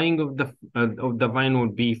the dying of the vine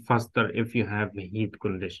will be faster if you have a heat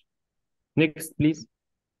condition. Next, please.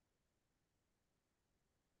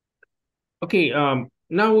 Okay,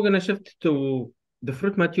 now we're gonna shift to the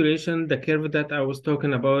fruit maturation, the curve that I was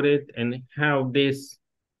talking about it, and how this,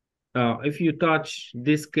 if you touch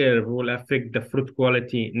this curve, will affect the fruit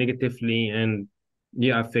quality negatively and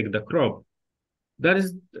you affect the crop. That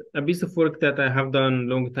is a piece of work that I have done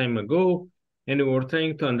long time ago, and we were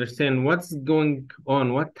trying to understand what's going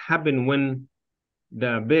on, what happened when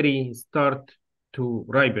the berry start to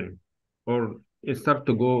ripen or it start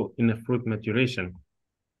to go in a fruit maturation.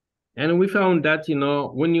 And we found that,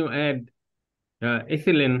 when you add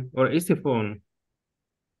ethylene or acetone,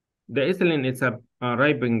 the ethylene is a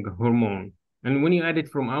ripening hormone. And when you add it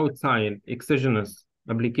from outside, exogenous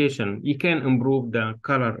application, you can improve the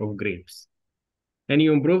color of grapes. And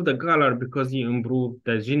you improve the color because you improve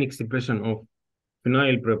the gene expression of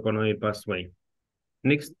phenylpropanoid pathway.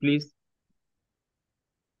 Next, please.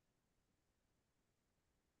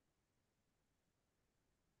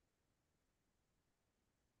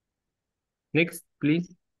 Next,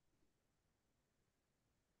 please.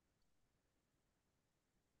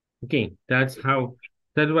 Okay, that's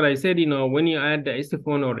what I said, when you add the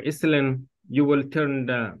acetone or ethylene, you will turn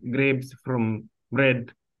the grapes from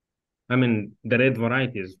red, the red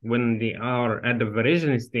varieties, when they are at the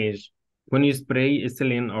variation stage. When you spray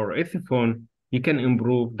ethylene or acetone, you can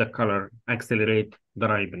improve the color, accelerate the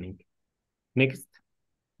ripening. Next.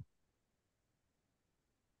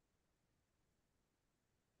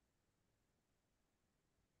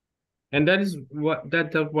 And that is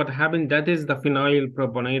what happened. That is the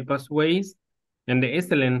phenylpropanoid pathways, and the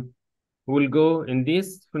ethylene will go in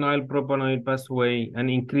this phenylpropanoid pathway and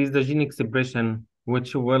increase the gene expression,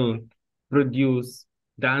 which will produce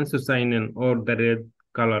the anthocyanin or the red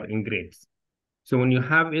color in grapes. So when you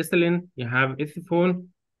have ethylene, you have acetone,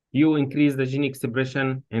 you increase the gene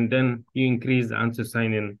expression, and then you increase the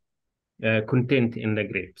anthocyanin content in the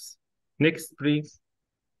grapes. Next, please.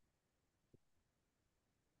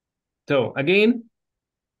 So again,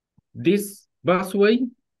 this pathway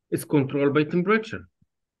is controlled by temperature.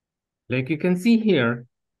 Like you can see here,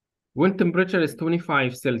 when temperature is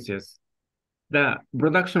 25 Celsius, the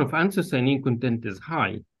production of anthocyanin content is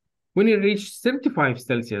high. When it reaches 35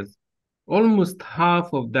 Celsius, almost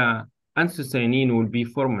half of the anthocyanin will be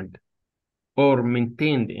formed or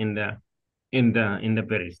maintained in the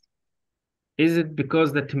berries. Is it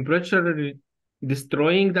because the temperature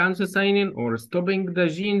destroying the anthocyanin or stopping the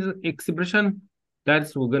gene expression?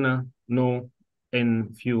 That's we're gonna know in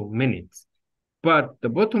a few minutes. But the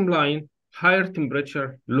bottom line, higher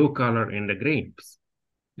temperature, low color in the grapes.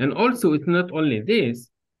 And also, it's not only this,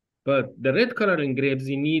 but the red color in grapes,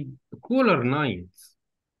 you need cooler nights,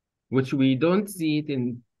 which we don't see it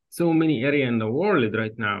in so many areas in the world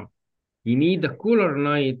right now. You need a cooler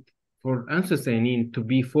night for anthocyanin to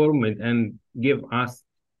be formed and give us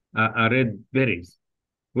a red berries,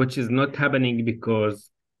 which is not happening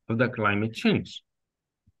because of the climate change.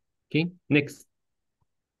 Okay, next.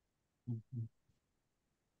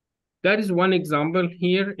 That is one example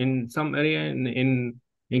here in some area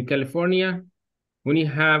in California, when you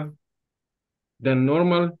have the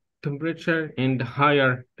normal temperature and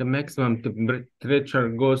higher, the maximum temperature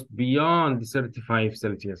goes beyond 35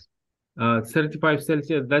 Celsius. 35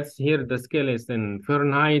 Celsius, that's here, the scale is in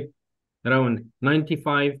Fahrenheit, around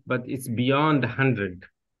 95, but it's beyond 100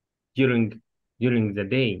 during the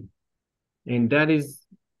day. And that is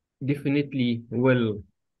definitely will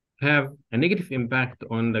have a negative impact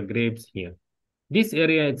on the grapes here. This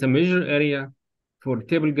area, it's a major area for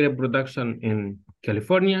table grape production in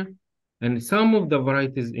California. And some of the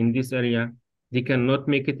varieties in this area, they cannot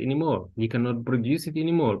make it anymore. They cannot produce it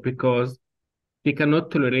anymore because they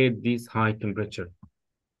cannot tolerate this high temperature.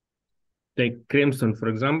 Like Crimson, for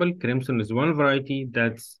example, Crimson is one variety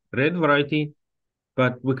that's red variety,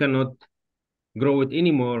 but we cannot grow it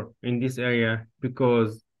anymore in this area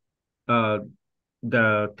because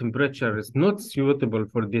the temperature is not suitable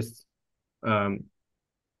for this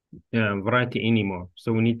variety anymore.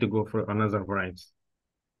 So we need to go for another variety.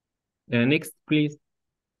 Next, please.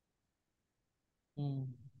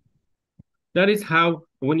 That is how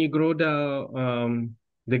when you grow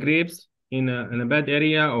the grapes in a bad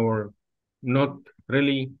area or not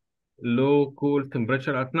really low cool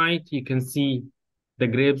temperature at night, you can see the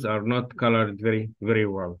grapes are not colored very, very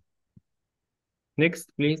well.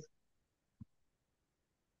 Next, please.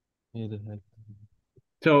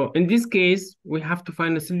 So in this case, we have to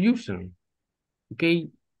find a solution. Okay,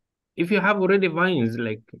 if you have already vines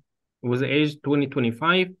like with age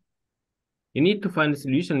 2025, you need to find a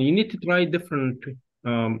solution. You need to try different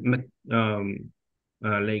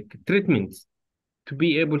like treatments to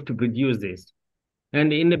be able to produce this.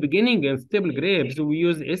 And in the beginning of stable grapes, we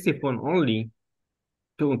use acetone only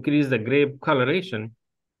to increase the grape coloration.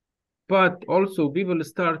 but also people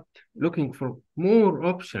start looking for more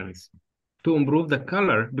options to improve the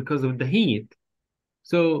color because of the heat.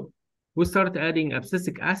 So we start adding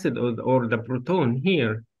abscisic acid or the proton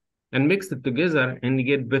here and mix it together and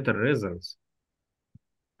get better results.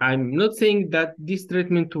 I'm not saying that this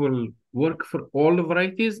treatment will work for all the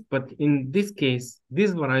varieties, but in this case,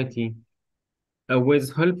 this variety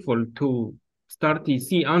was helpful to start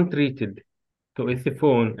EC untreated to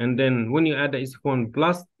ethiphone, and then when you add the ethiphone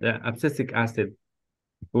plus the abscisic acid,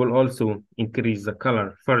 it will also increase the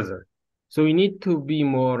color further. So you need to be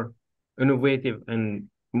more innovative and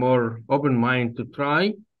more open mind to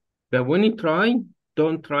try. But when you try,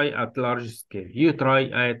 don't try at large scale. You try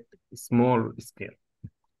at small scale.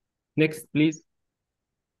 Next, please.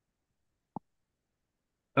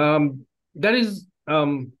 That is,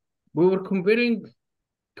 we were comparing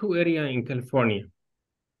two areas in California,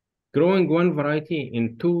 growing one variety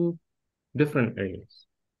in two different areas.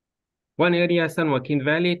 One area, San Joaquin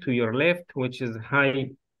Valley, to your left, which is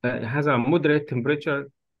high, has a moderate temperature.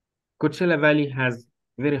 Coachella Valley has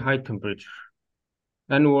very high temperature.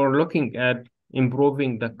 And we're looking at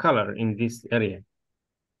improving the color in this area.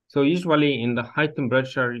 So usually in the high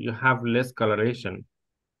temperature, you have less coloration.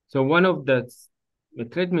 So one of the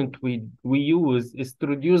treatment we use is to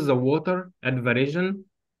reduce the water at variation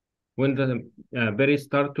when the berries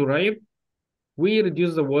start to ripe. We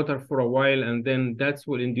reduce the water for a while, and then that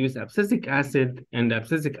will induce abscisic acid, and the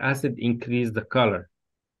abscisic acid increase the color.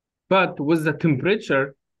 But with the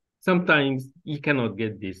temperature, sometimes you cannot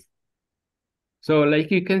get this. So like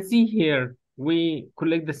you can see here, we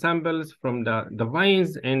collect the samples from the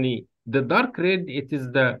vines, and the dark red, it is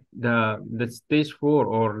the stage 4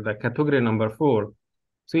 or the category number 4.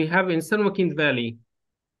 So you have in San Joaquin Valley,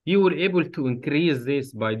 you were able to increase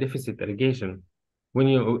this by deficit irrigation. When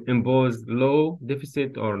you impose low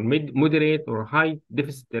deficit or moderate or high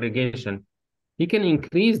deficit irrigation, you can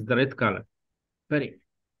increase the red color. But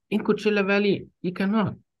in Coachella Valley, you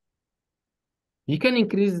cannot. You can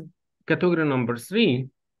increase category number 3,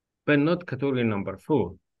 but not category number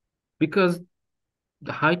 4, because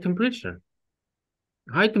the high temperature.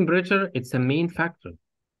 High temperature, it's a main factor.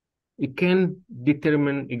 It can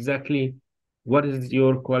determine exactly what is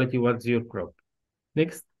your quality, what's your crop.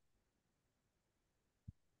 Next.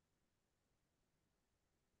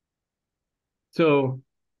 So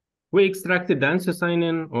we extracted the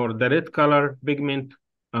anthocyanin or the red color pigment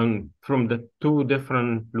from the two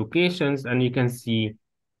different locations, and you can see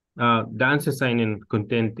the anthocyanin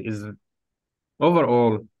content is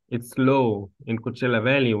overall, it's low in Coachella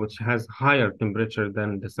Valley, which has higher temperature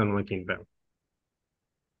than the San Joaquin Valley.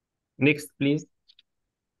 Next, please.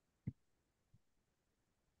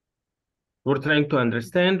 We're trying to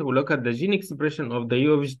understand, we look at the gene expression of the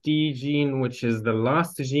UHT gene, which is the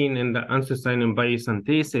last gene in the anthocyanin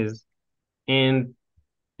biosynthesis. And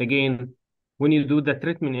again, when you do the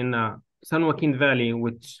treatment in San Joaquin Valley,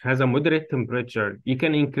 which has a moderate temperature, you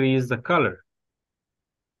can increase the color.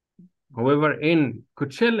 However, in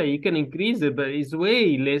Coachella, you can increase it, but it's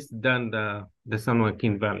way less than the San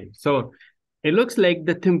Joaquin Valley. So it looks like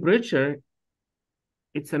the temperature,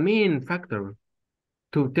 it's a main factor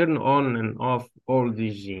to turn on and off all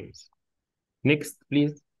these genes. Next,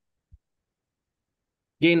 please.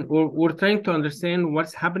 Again, we're trying to understand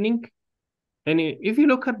what's happening. And if you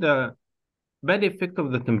look at the bad effect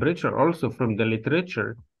of the temperature also from the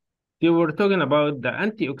literature, they were talking about the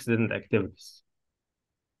antioxidant activities.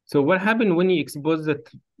 So what happened when you expose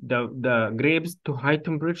the grapes to high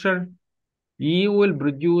temperature? You will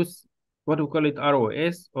produce what we call it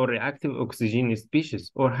ROS, or reactive oxygen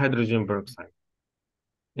species, or hydrogen peroxide.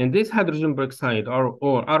 And this hydrogen peroxide or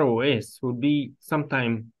ROS would be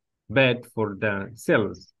sometimes bad for the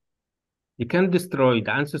cells. It can destroy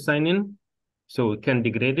the anthocyanin, so it can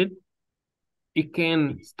degrade it. It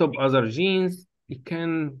can stop other genes. It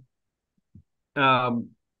can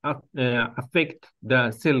affect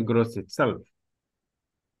the cell growth itself.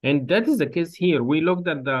 And that is the case here. We looked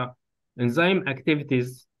at the enzyme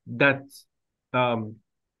activities that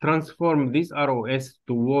transform this ROS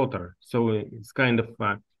to water. So it's kind of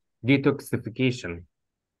detoxification.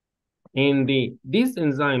 And this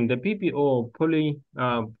enzyme, the PPO,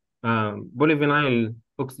 polyvinyl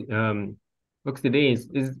oxidase,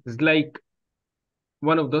 is like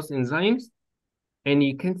one of those enzymes. And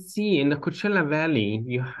you can see in the Coachella Valley,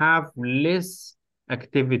 you have less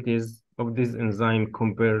activities of this enzyme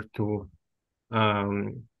compared to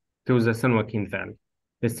the San Joaquin Valley.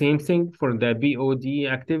 The same thing for the BOD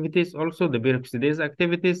activities, also the peroxidase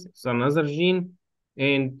activities, it's another gene,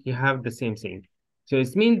 and you have the same thing. So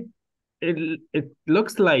it means it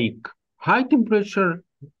looks like high temperature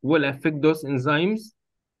will affect those enzymes,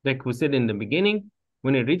 like we said in the beginning,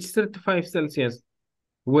 when it reaches 35 Celsius,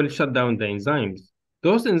 will shut down the enzymes.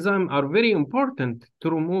 Those enzymes are very important to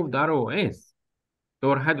remove the ROS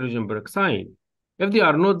or hydrogen peroxide. If they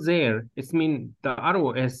are not there, it means the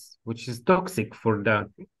ROS, which is toxic for the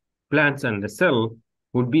plants and the cell,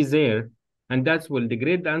 will be there, and that will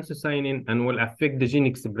degrade the anthocyanin and will affect the gene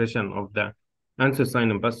expression of the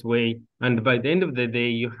anthocyanin pathway. And by the end of the day,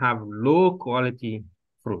 you have low quality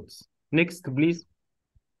fruits. Next, please.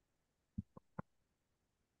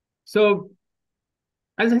 So,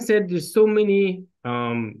 as I said, there's so many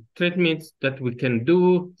treatments that we can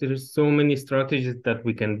do. There's so many strategies that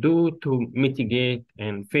we can do to mitigate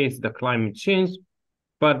and face the climate change.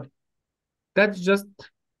 But that's just,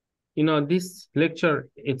 this lecture,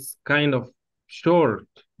 it's kind of short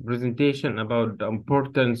presentation about the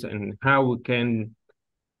importance and how we can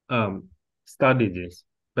study this.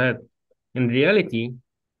 But in reality,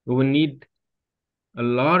 we will need a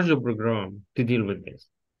larger program to deal with this.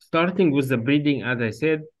 Starting with the breeding, as I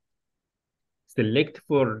said, select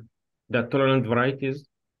for the tolerant varieties.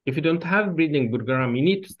 If you don't have breeding program, you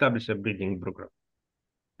need to establish a breeding program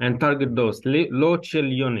and target those low chill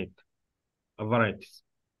unit varieties,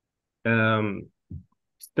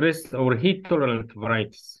 stress or heat tolerant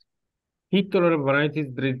varieties. Heat tolerant varieties,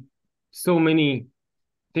 there is so many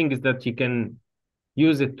things that you can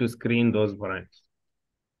use it to screen those varieties.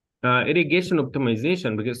 Irrigation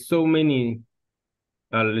optimization, because so many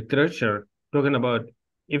literature talking about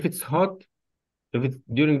if it's hot, if it's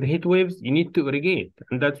during the heat waves, you need to irrigate.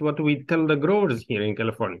 And that's what we tell the growers here in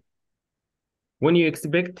California. When you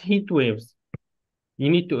expect heat waves, you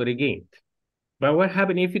need to irrigate. But what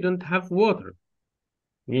happens if you don't have water?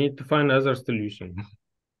 You need to find other solution.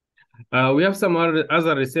 We have some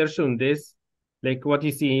other research on this, like what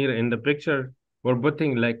you see here in the picture. We're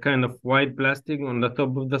putting like kind of white plastic on the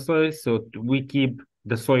top of the soil, so we keep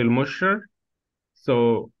the soil moisture.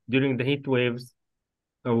 So during the heat waves,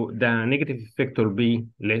 the negative effect will be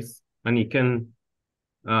less, and you can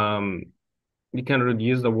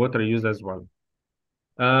reduce the water use as well.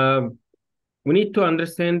 We need to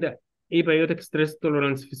understand the abiotic stress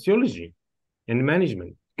tolerance physiology and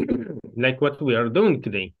management, like what we are doing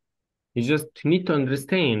today. You just need to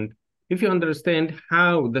understand. If you understand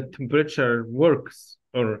how the temperature works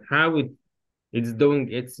or how it's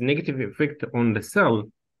doing its negative effect on the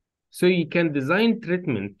cell, so you can design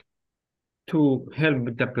treatment to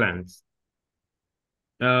help the plants.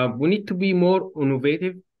 We need to be more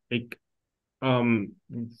innovative, like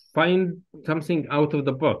find something out of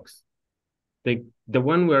the box. Like the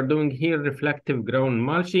one we are doing here, reflective ground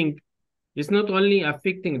mulching, is not only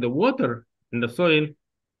affecting the water in the soil,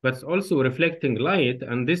 but it's also reflecting light,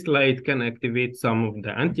 and this light can activate some of the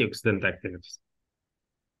antioxidant activities.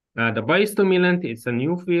 The biostimulant, it's a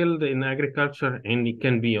new field in agriculture, and it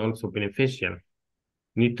can be also beneficial.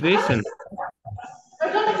 Nutrition.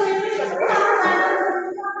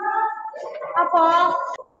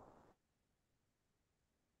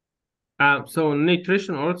 So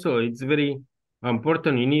nutrition also, it's very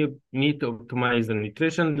important. You need to optimize the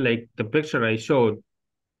nutrition, like the picture I showed.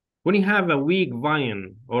 When you have a weak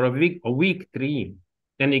vine or a weak tree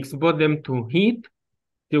and expose them to heat,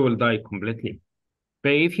 they will die completely.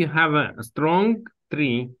 But if you have a strong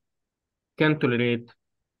tree, can tolerate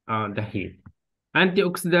the heat.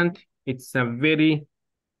 Antioxidant, it's a very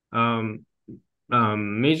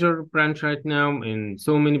major branch right now in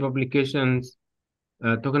so many publications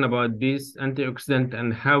talking about this antioxidant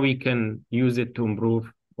and how we can use it to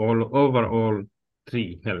improve overall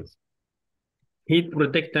tree health. Heat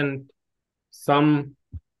protectant, some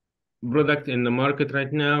product in the market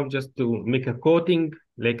right now just to make a coating,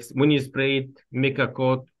 like when you spray it, make a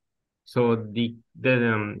coat, so the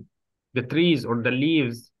trees or the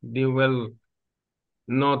leaves, they will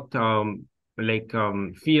not feel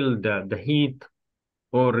the heat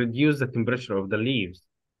or reduce the temperature of the leaves.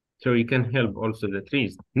 So you can help also the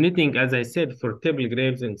trees. Knitting, as I said, for table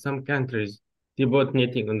grapes in some countries, they put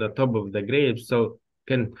knitting on the top of the grapes, so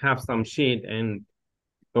can have some shade and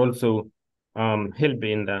also help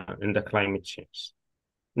in the climate change.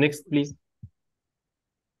 Next, please.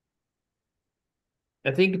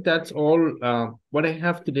 I think that's all what I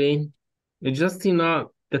have today. It's just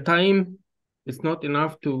the time is not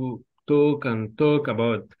enough to talk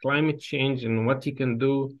about climate change and what you can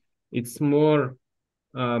do. It's more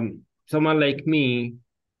someone like me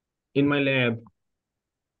in my lab,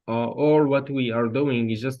 all what we are doing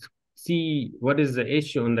is just see what is the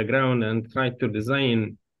issue on the ground and try to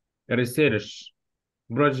design a research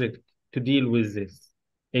project to deal with this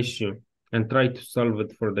issue and try to solve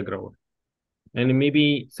it for the grower. And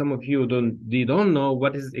maybe some of you don't know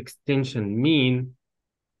what does extension mean.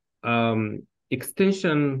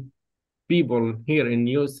 extension people here in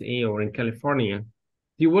USA or in California,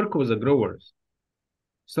 they work with the growers.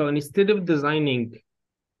 So instead of designing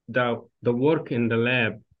the work in the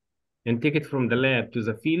lab and take it from the lab to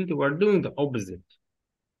the field, we're doing the opposite.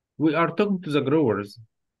 We are talking to the growers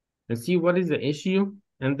and see what is the issue,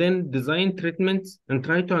 and then design treatments and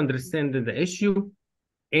try to understand the issue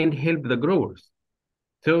and help the growers.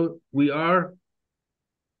 So we are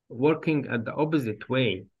working at the opposite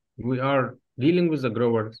way. We are dealing with the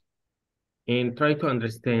growers and try to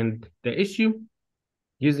understand the issue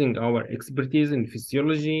using our expertise in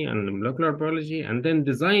physiology and molecular biology, and then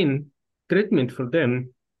design treatment for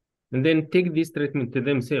them, and then take this treatment to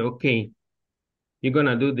them, say, okay, you're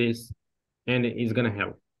gonna do this, and it's gonna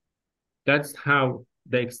help. That's how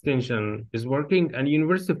the extension is working. And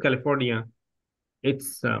University of California,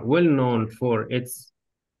 it's well known for its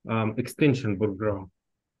extension program.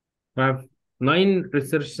 We have 9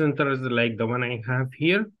 research centers like the one I have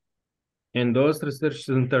here, and those research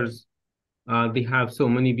centers, they have so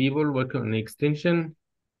many people working on extension,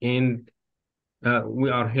 and we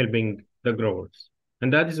are helping the growers.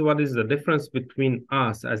 And that is what is the difference between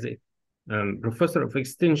us as a professor of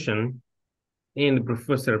extension and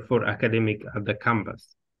professor for academic at the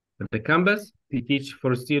campus. At the campus, they teach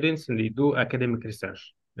for students and they do academic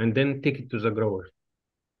research and then take it to the growers.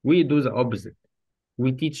 We do the opposite.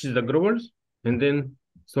 We teach the growers and then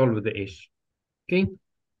solve the issue. Okay.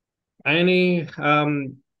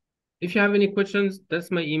 If you have any questions, that's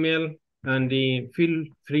my email, and feel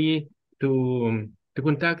free to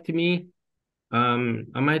contact me.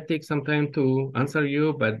 I might take some time to answer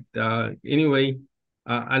you, but anyway,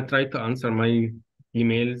 I'll try to answer my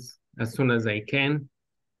emails as soon as I can,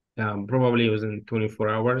 probably within 24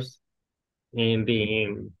 hours. And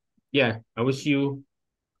yeah, I wish you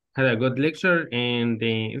had a good lecture. And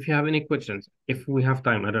if you have any questions, if we have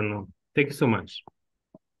time, I don't know. Thank you so much.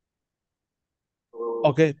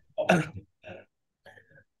 Okay.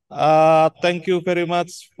 Thank you very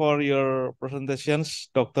much for your presentations,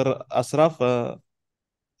 Dr. Ashraf,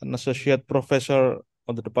 an associate professor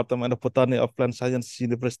on the Department of Botany of Plant Science,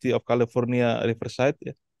 University of California, Riverside.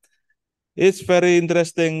 It's very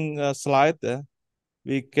interesting slide.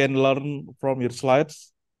 We can learn from your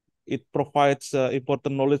slides. It provides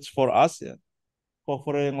important knowledge for us,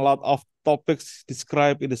 covering a lot of topics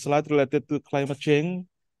described in the slide related to climate change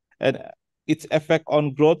and its effect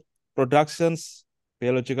on growth, productions,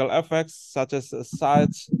 biological effects such as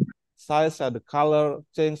size and the color,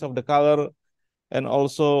 change of the color, and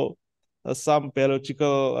also some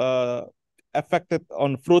biological effect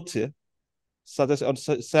on fruits, such as on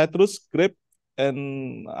citrus, grape,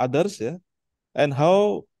 and others, and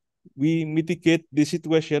how we mitigate these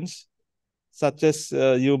situations, such as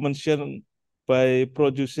you mentioned, by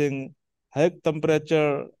producing high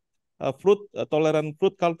temperature fruit tolerant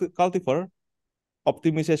fruit cultivar,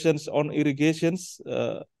 optimizations on irrigations,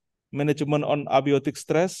 management on abiotic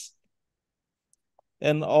stress,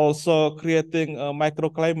 and also creating a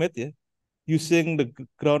microclimate, using the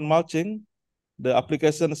ground mulching, the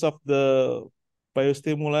applications of the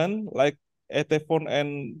biostimulant like etefone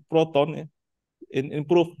and proton,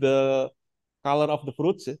 improve the color of the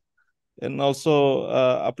fruits, and also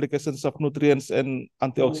applications of nutrients and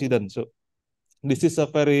antioxidants. So this is a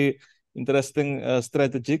very interesting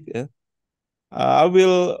strategy. I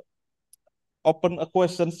will open a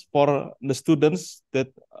questions for the students that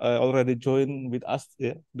already joined with us.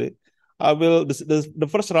 I will the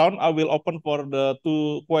first round I will open for the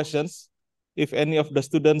 2 questions. If any of the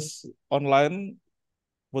students online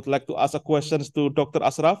would like to ask a questions to Dr.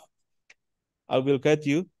 Ashraf, I will guide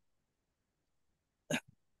you.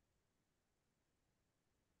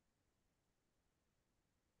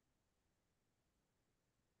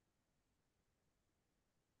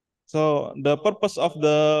 So the purpose of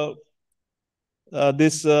the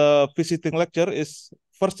this visiting lecture is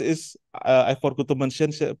first is I forgot to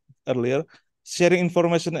mention earlier, sharing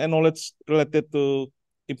information and knowledge related to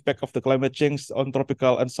impact of the climate change on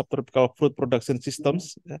tropical and subtropical fruit production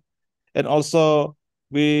systems, and also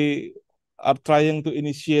we are trying to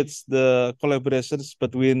initiate the collaborations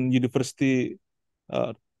between University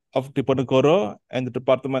of Diponegoro and the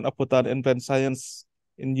Department of Botany and Plant Science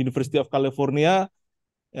in University of California.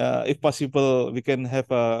 If possible, we can have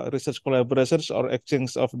research collaborations or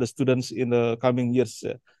exchange of the students in the coming years.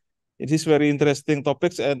 It is very interesting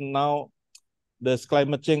topics, and now the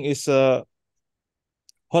climate change is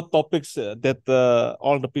hot topics that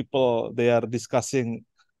all the people they are discussing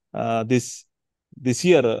this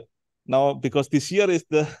year. Now, because this year is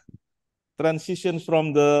the transition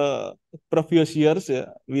from the previous years,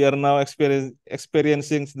 we are now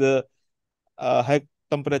experiencing the high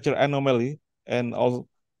temperature anomaly, and also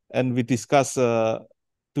we discuss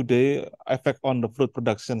today effect on the fruit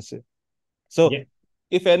production. So Yeah.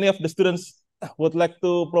 if any of the students would like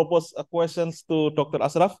to propose questions to Dr.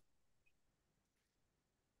 Ashraf.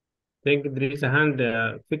 I think there is a hand,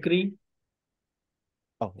 Fikri.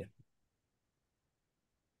 Oh, yeah.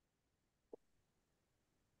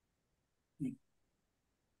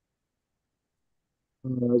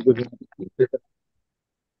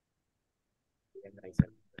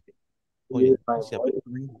 Oh ya,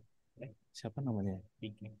 siapa namanya?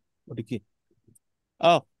 Diki. Oh, Diki.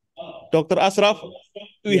 Oh, Dr. Ashraf,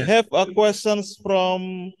 we Yes. have questions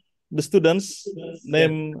from the students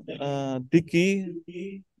named Diki,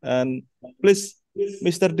 and please,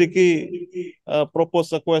 Mr. Diki, propose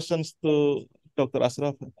questions to Dr.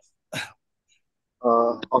 Ashraf.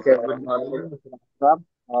 Okay, good morning, Mr. Ashraf.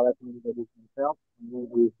 Let me introduce myself. I'm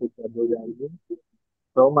the Fikri.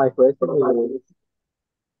 So my question is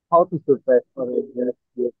how to surpass or adjust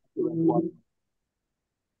the excellent one.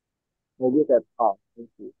 Maybe that's all. Thank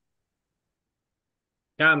you.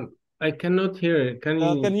 I cannot hear it. Can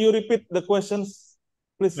Can you you repeat the questions,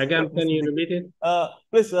 please? again? Can Mr. you Diki? repeat it?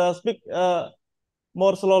 Please speak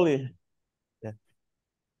more slowly. Yeah.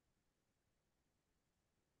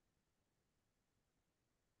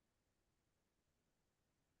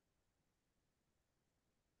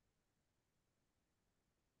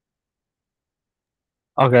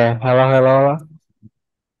 Okay, hello.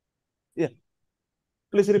 Yeah.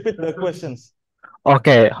 Please repeat the questions.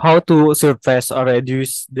 Okay, how to surface or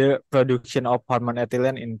reduce the production of hormone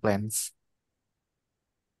ethylene in plants?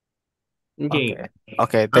 Okay.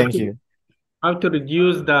 Okay, How thank to, you. how to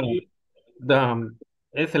reduce the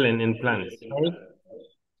ethylene in plants, right?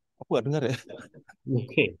 Aku nggak dengar ya.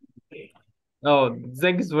 Okay. Oh,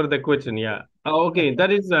 thanks for the question. Yeah. Oh, okay.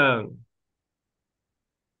 That is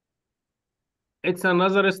it's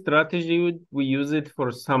another strategy. We use it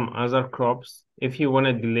for some other crops. If you want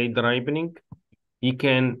to delay the ripening, you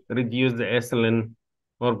can reduce the ethylene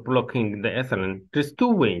or blocking the ethylene. There's two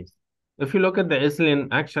ways. If you look at the ethylene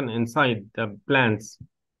action inside the plants,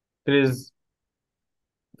 there is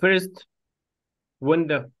first, when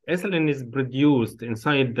the ethylene is produced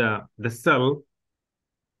inside the cell,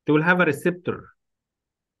 they will have a receptor.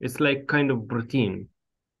 It's like kind of protein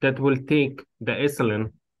that will take the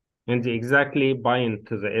ethylene and exactly bind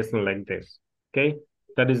to the ethylene like this. Okay,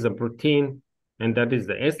 that is the protein, and that is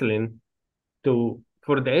the ethylene.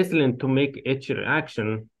 For the ethylene to make its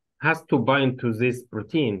reaction, has to bind to this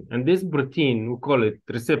protein, and this protein we call it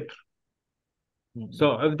receptor.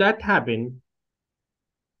 So if that happens,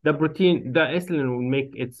 the ethylene will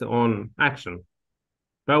make its own action.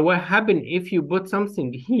 But what happens if you put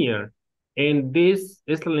something here and this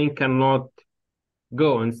ethylene cannot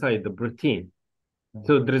go inside the protein?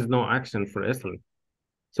 So there is no action for ethylene.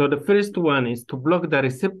 So the first one is to block the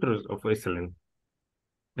receptors of ethylene.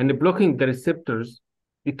 And blocking the receptors,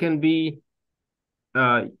 it can be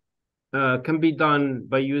done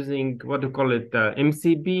by using what we call it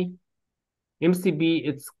MCB. MCB,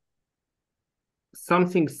 it's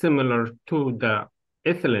something similar to the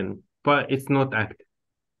ethylene, but it's not active.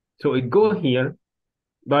 So it go here,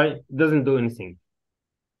 but doesn't do anything.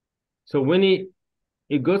 So when it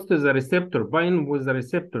goes to the receptor, bind with the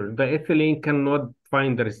receptor, the ethylene cannot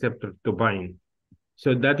find the receptor to bind.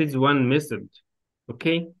 So that is one method,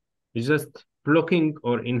 okay? It's just blocking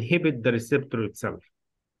or inhibit the receptor itself.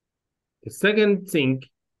 The second thing,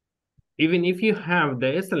 even if you have the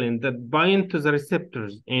ethylene that bind to the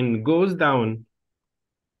receptors and goes down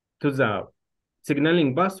to the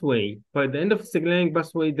signaling pathway, by the end of signaling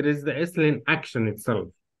pathway, there is the ethylene action itself.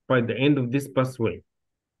 By the end of this pathway,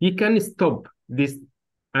 you can stop this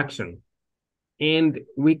action. And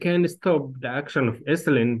we can stop the action of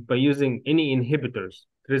ethylene by using any inhibitors.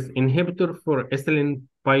 There is inhibitor for ethylene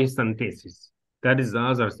biosynthesis. That is the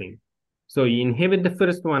other thing. So you inhibit the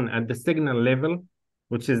first one at the signal level,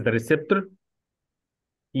 which is the receptor.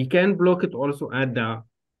 You can block it also at the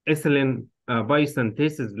ethylene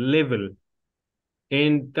biosynthesis level.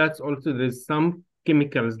 And that's also, there's some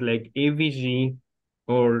chemicals like AVG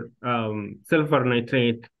or sulfur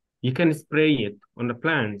nitrate. You can spray it on the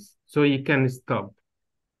plants so you can stop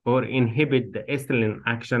or inhibit the ethylene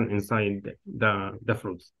action inside the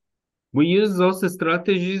fruits. We use those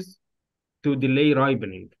strategies to delay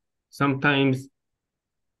ripening. Sometimes,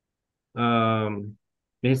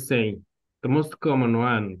 let's say, the most common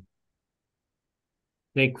one,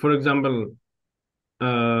 like for example,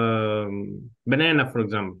 banana, for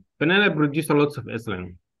example. Banana produce a lot of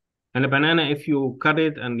ethylene. And a banana, if you cut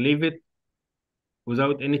it and leave it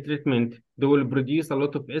without any treatment, they will produce a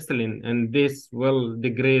lot of ethylene, and this will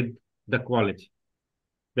degrade the quality.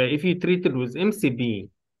 that if you treat it with MCP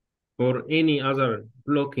or any other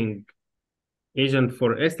blocking agent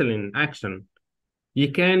for ethylene action,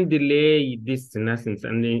 you can delay this senescence,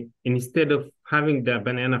 and instead of having the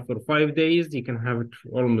banana for 5 days, you can have it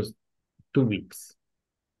for almost 2 weeks.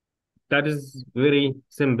 That is very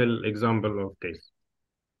simple example of this.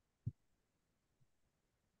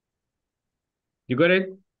 You got it?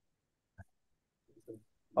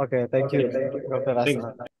 Okay, thank you, Dr. Thanks.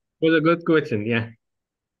 Asra. It was a good question, yeah.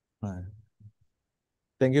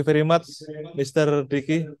 Thank you very much, Mr.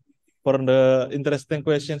 Dicky, for the interesting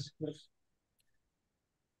questions.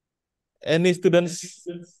 Any students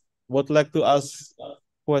would like to ask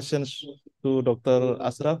questions to Dr.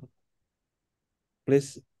 Asraf?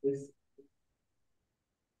 Please.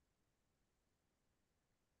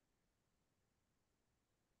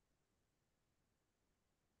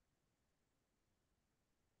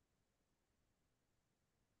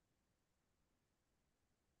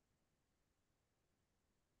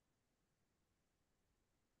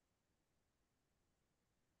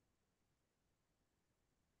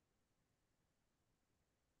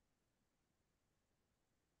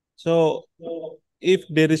 So if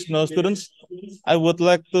there is no students, I would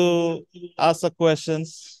like to ask a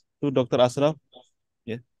questions to Dr. Asraf.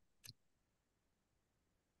 Yeah.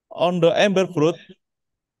 On the amber fruit,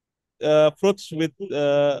 fruits with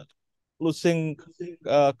losing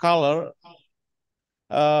color,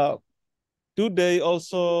 do they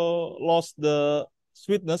also lost the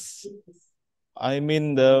sweetness? I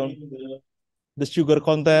mean the sugar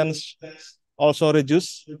contents also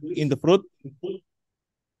reduce in the fruit.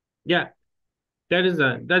 Yeah, that's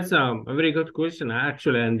a very good question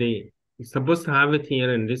actually, and they supposed to have it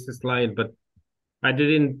here in this slide, but I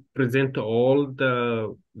didn't present all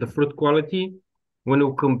the fruit quality when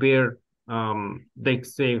we compare like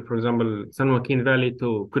say for example San Joaquin Valley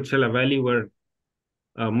to Coachella Valley, where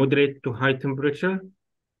moderate to high temperature.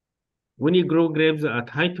 When you grow grapes at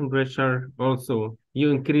high temperature, also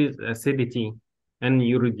you increase acidity and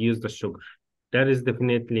you reduce the sugar. That is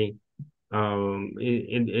definitely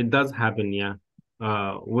it does happen, yeah.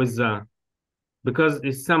 With because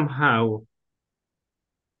it somehow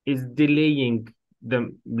is delaying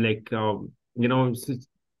the like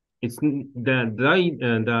it's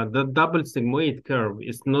the double sigmoid curve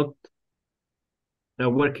is not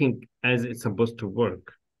working as it's supposed to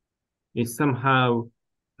work. It's somehow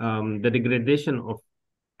the degradation of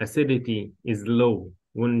acidity is low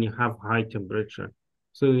when you have high temperature.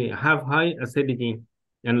 So you have high acidity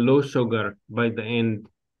and low sugar by the end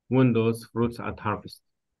when those fruits are harvested.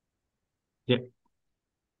 Yeah.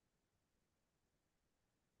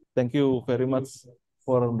 Thank you very much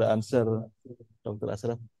for the answer, Dr.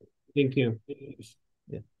 Asraf. Thank you.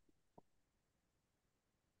 Yeah.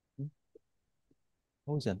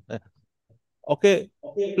 Okay,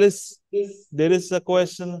 please, there is a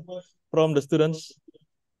question from the students.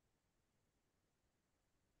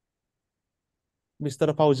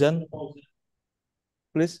 Mr. Fauzan,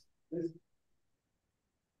 please.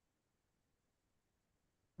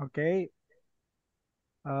 Okay.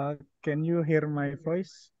 Can you hear my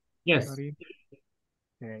voice? Yes. Sorry.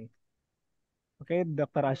 Okay. Okay,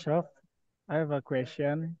 Dr. Ashraf, I have a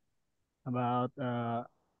question about,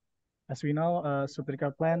 as we know,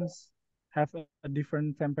 subtropical plants have a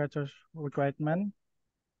different temperature requirement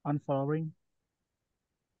on flowering.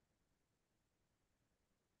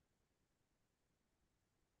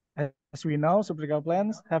 As we know, subtropical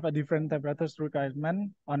plants have a different temperature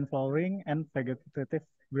requirement on flowering and vegetative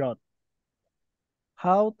growth.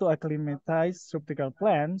 How to acclimatize subtropical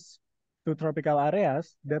plants to tropical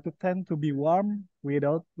areas that tend to be warm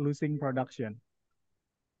without losing production?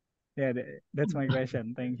 Yeah, that's my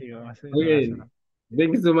question. Thank you, Mas Okay. Ashraf.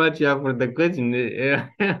 Thank you so much, yeah, for the question.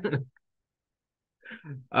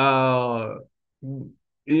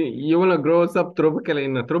 You want to grow subtropical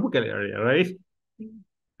in a tropical area, right?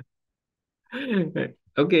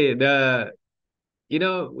 Okay,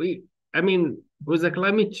 I mean, with the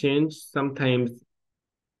climate change, sometimes,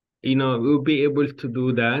 we'll be able to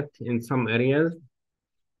do that in some areas.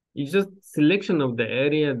 It's just selection of the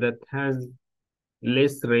area that has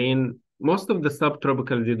less rain. Most of the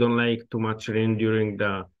subtropicals, they don't like too much rain during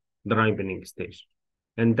the ripening stage.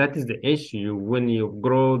 And that is the issue when you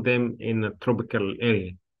grow them in a tropical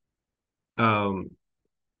area.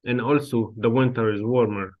 And also the winter is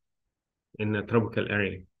warmer in a tropical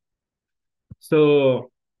area.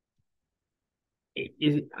 So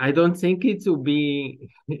I don't think it will be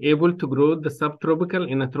able to grow the subtropical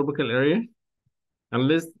in a tropical area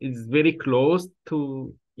unless it's very close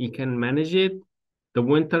to, you can manage it. The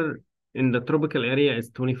winter in the tropical area is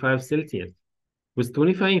 25 Celsius. With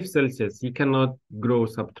 25 Celsius, you cannot grow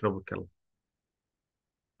subtropical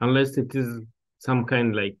unless it is some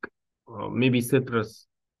kind like maybe citrus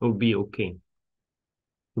will be okay,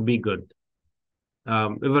 will be good.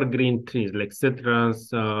 Evergreen trees like citrus,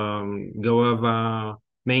 guava,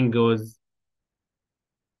 mangoes.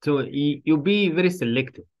 So you be very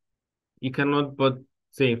selective. You cannot put,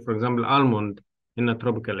 say, for example, almond in a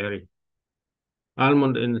tropical area.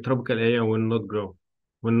 Almond in the tropical area will not grow,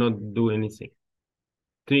 will not do anything.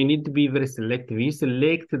 So you need to be very selective. You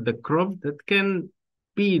select the crop that can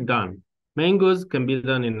be done. Mangoes can be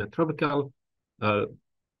done in a tropical,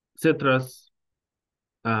 citrus,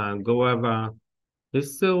 guava.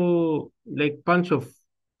 There's so like bunch of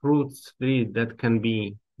fruits tree that can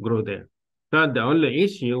be grow there. But the only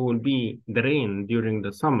issue will be the rain during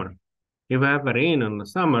the summer. If you have a rain in the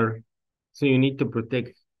summer, so you need to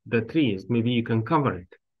protect the trees. Maybe you can cover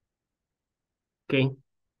it. Okay.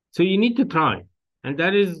 So you need to try. And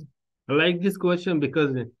that is, I like this question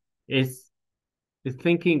because it's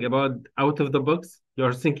thinking about out of the box.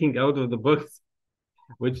 You're thinking out of the box,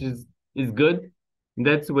 which is good.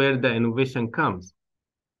 That's where the innovation comes.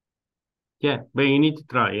 Yeah, but you need to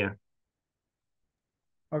try. Yeah.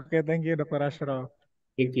 Okay, thank you, Dr. Ashraf.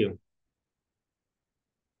 Thank you.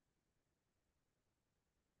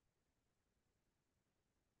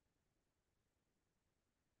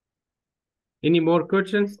 Any more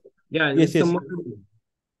questions? Yeah, Yes, some yes. more.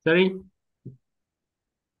 Sorry.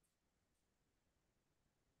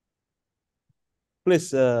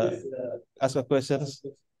 Please ask a questions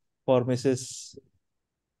for Mrs.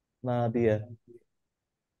 Nadia.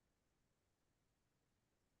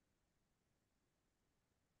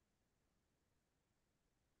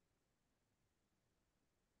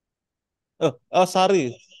 Oh,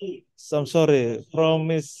 Sari. I'm sorry. From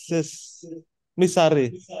Miss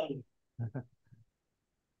Sari.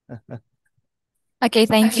 Okay,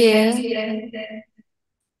 thank you.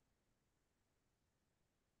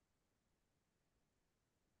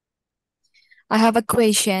 I have a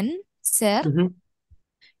question, sir. Mhm.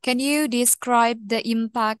 Can you describe the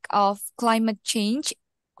impact of climate change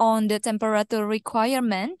on the temperature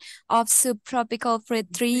requirement of subtropical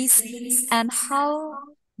fruit trees and how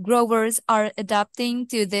growers are adapting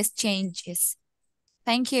to these changes?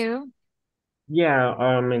 Thank you. Yeah,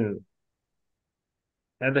 I mean,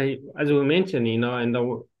 as we mentioned, and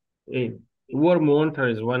warm winter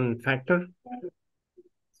is one factor.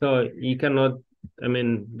 So you cannot, I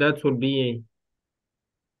mean, that would be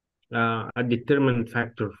a determinant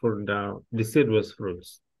factor for the deciduous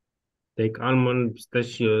fruits, like almond,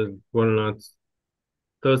 pistachios, walnuts,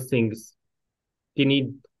 those things. You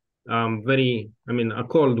need a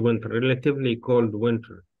cold winter, relatively cold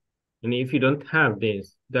winter. And if you don't have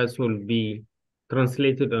this, that will be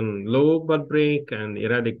translated on low bud break and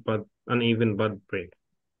erratic bud, uneven bud break.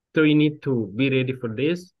 So you need to be ready for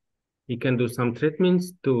this. You can do some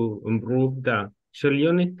treatments to improve the shell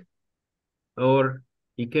unit, or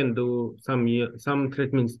you can do some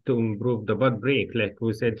treatments to improve the bud break, like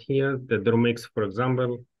we said here, the Dromex, for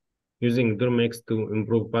example, using Dromex to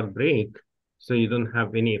improve bud break, so you don't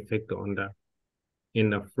have any effect on the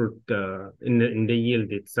fruit in the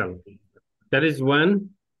yield itself. That is one.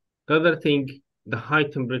 The other thing, the high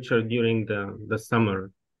temperature during the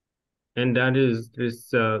summer, and there's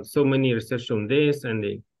so many research on this,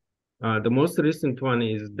 and the most recent one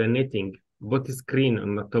is the netting, put a screen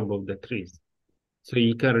on the top of the trees. So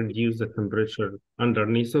you can reduce the temperature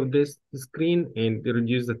underneath of this screen and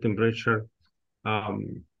reduce the temperature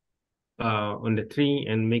on the tree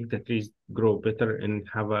and make the trees grow better and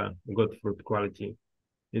have a good fruit quality.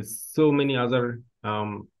 It's so many other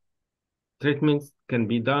treatments can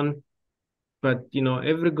be done, but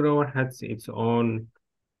every grower has its own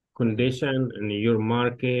condition and your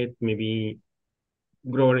market. Maybe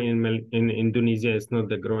grower in Indonesia is not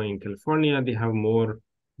the grower in California. They have more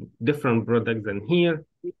different products than here.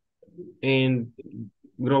 And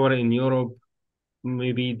grower in Europe,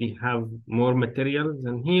 maybe they have more materials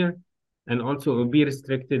than here. And also will be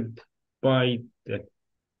restricted by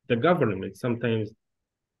the government. Sometimes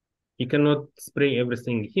you cannot spray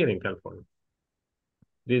everything here in California.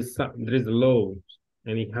 There is laws,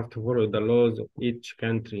 and you have to follow the laws of each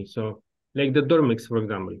country. So, like the Dormix, for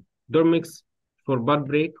example, Dormix for bud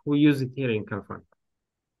break, we use it here in California.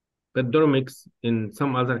 But Dormix in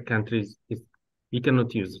some other countries, you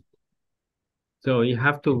cannot use it. So you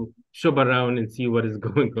have to shop around and see what is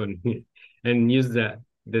going on here and use the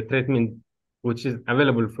treatment which is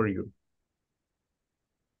available for you.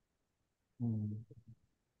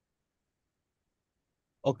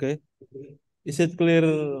 Okay. Is it clear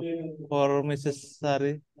for Mrs.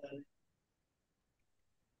 Sari?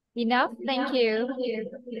 Enough. Thank you.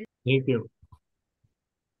 Thank you.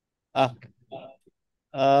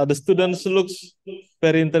 The students looks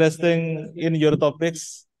very interesting in your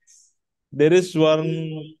topics. There is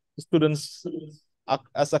one students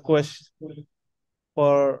ask a question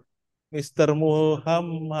for Mr.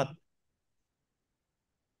 Muhammad.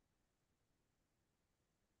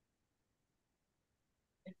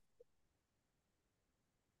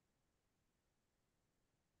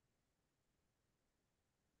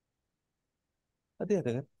 Tadi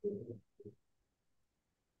ada kan?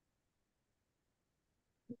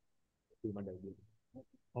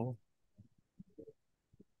 Oh.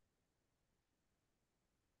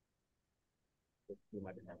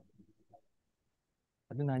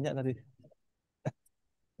 Tadi nanya tadi.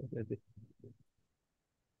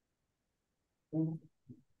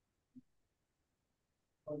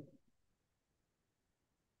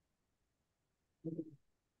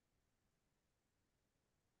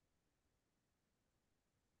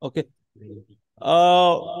 Okay.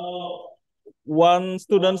 One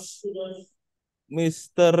student,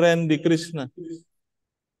 Mr. Randy Krishna.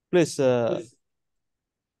 Please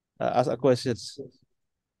ask a questions.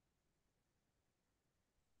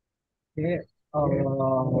 Okay.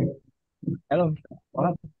 Hello,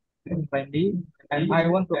 I'm Randy, and I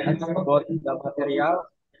want to ask about the material.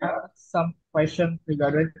 Some questions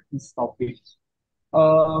regarding this topic.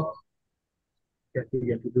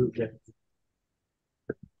 Ganti dulu ya.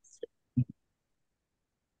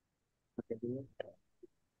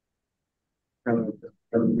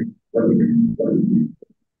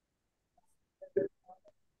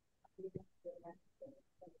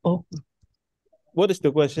 Oh, what is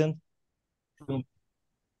the question?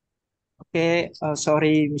 Okay,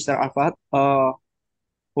 sorry, Mr. Alfat.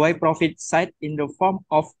 Why profit side in the form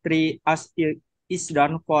of tree as it is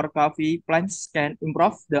done for coffee plants can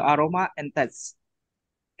improve the aroma and taste?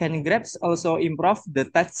 Can grapes also improve the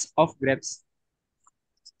taste of grapes?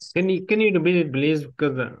 Can you repeat it, please?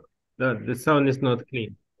 Because the sound is not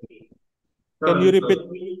clean. Can you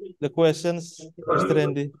repeat the questions, Mr.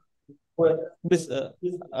 Randy? Please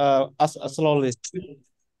ask slowly.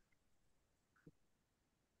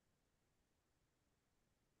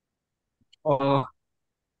 Oh,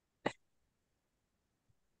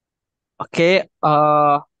 okay.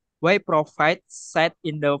 Why profit set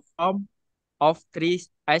in the form of trees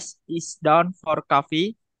as is done for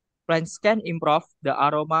coffee plants can improve the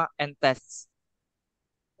aroma and taste?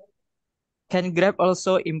 Can grape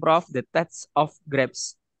also improve the taste of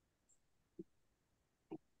grapes?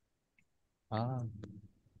 So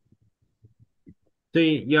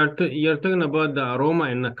you're talking about the aroma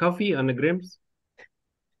in the coffee and the grapes?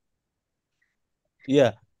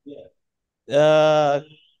 Yeah.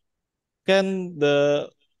 Can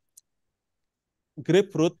the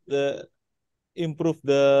grapefruit improve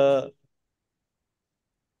the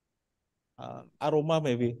aroma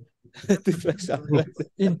maybe?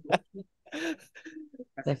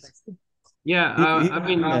 Yeah, I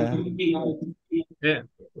mean, yeah.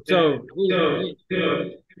 So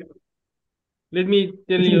let me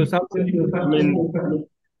tell you something. I mean,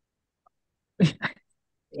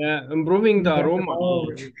 improving the aroma.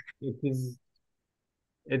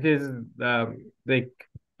 It is like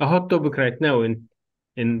a hot topic right now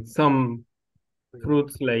in some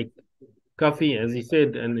fruits like coffee, as you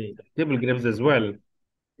said, and the table grapes as well.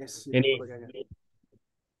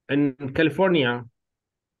 In California,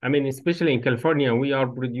 I mean, especially in California, we are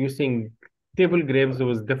producing table grapes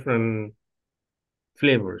with different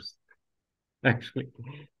flavors, actually.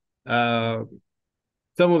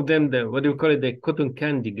 Some of them, what do you call it, the cotton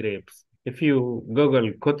candy grapes. If you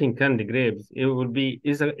Google cotton candy grapes, it will be,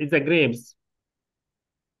 it's a grapes.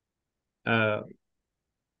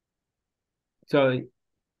 So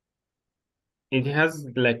it has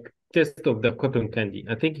like taste of the cotton candy.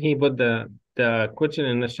 I think he put the question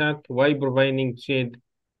in the chat, why providing shade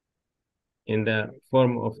in the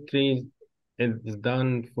form of trees is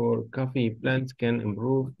done for coffee plants can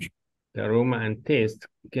improve the aroma and taste.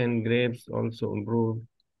 Can grapes also improve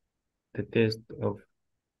the taste of?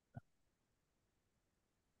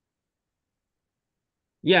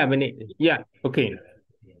 Yeah, yeah, okay.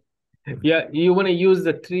 Yeah, you want to use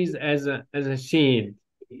the trees as a shade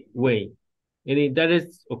way, and that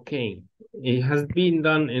is okay. It has been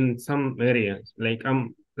done in some areas, like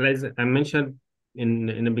as I mentioned in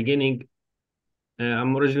the beginning.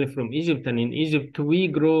 I'm originally from Egypt, and in Egypt we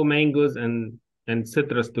grow mangoes and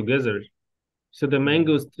citrus together. So the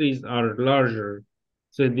mangoes trees are larger,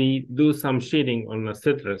 so they do some shading on the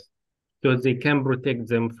citrus, so they can protect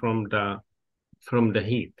them from the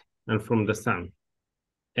heat and from the sun.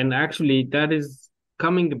 And actually, that is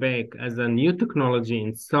coming back as a new technology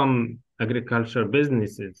in some agriculture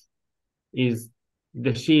businesses is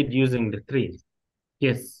the shade using the trees.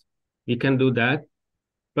 Yes, you can do that,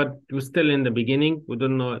 but we're still in the beginning. We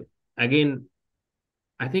don't know. Again,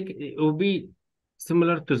 I think it will be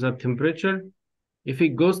similar to the temperature. If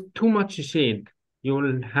it goes too much shade, you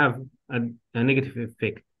will have a negative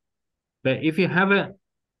effect. But if you have a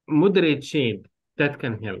moderate shade, that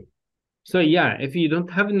can help. So yeah, if you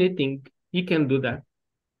don't have anything, you can do that.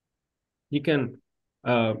 You can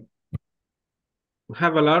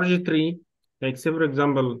have a large tree, like say for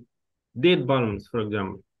example, date palms, for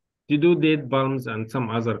example. You do date palms and some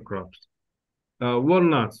other crops.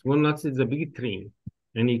 Walnuts. Walnuts is a big tree,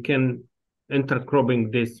 and you can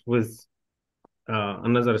intercropping this with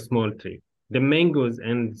another small tree. The mangoes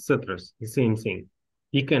and citrus, the same thing.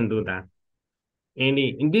 You can do that. And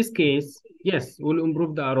in this case, yes, will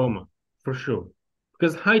improve the aroma for sure.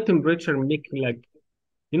 Because high temperature make like,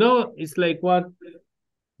 it's like what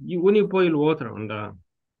when you boil water on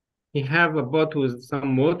you have a pot with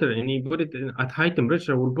some water and you put it at high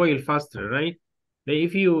temperature, will boil faster, right? But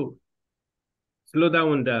if you slow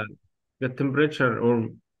down the temperature or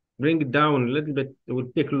bring it down a little bit, it will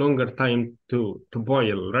take longer time to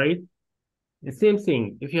boil, right? The same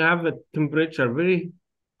thing. If you have a temperature, very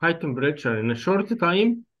high temperature in a short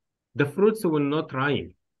time, the fruits will not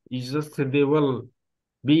ripe. It's just they will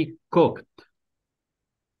be cooked.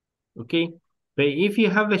 Okay? But if you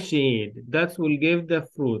have a shade, that will give the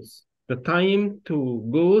fruits the time to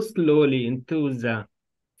go slowly into the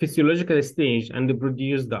physiological stage and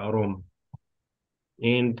produce the aroma.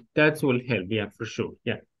 And that will help, yeah, for sure.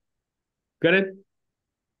 Yeah. Got it?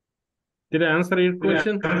 Did I answer your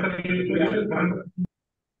question?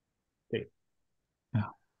 Okay.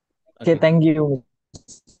 Okay, thank you,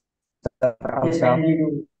 Mr. Ashraf.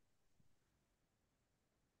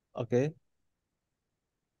 Okay.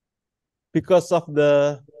 Because of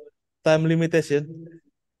the time limitation,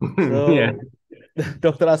 so Yeah.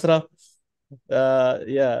 Dr. Ashraf,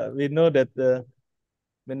 yeah, we know that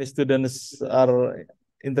many students are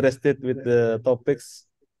interested with the topics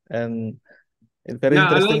and very Yeah, I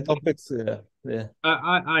interesting like topics. Yeah.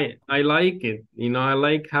 I like it. I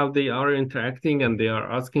like how they are interacting and they are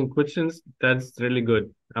asking questions. That's really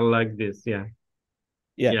good. I like this. Yeah.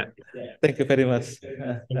 Yeah. Yeah. Thank you very much.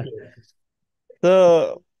 Thank you.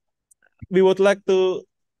 So we would like to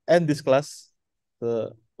end this class.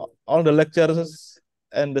 All the lecturers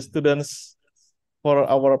and the students for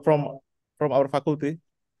our from our faculty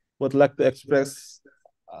would like to express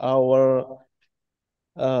our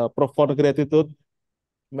profound gratitude.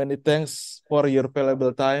 Many thanks for your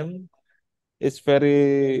valuable time. It's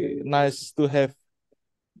very nice to have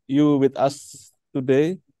you with us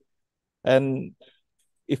today. And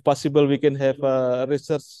if possible, we can have a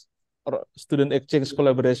research or student exchange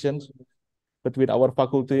collaboration between our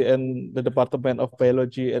faculty and the Department of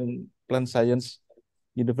Biology and Plant Science,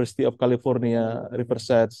 University of California,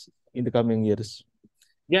 Riverside in the coming years.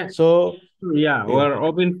 Yeah. So, yeah, we're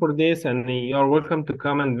open for this and you're welcome to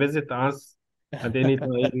come and visit us at any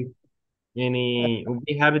time. We'll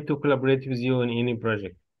be happy to collaborate with you in any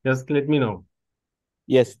project. Just let me know.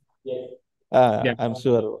 Yes. Yeah. I'm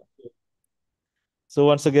sure. So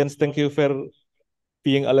once again, thank you for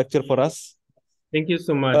being a lecturer for us. Thank you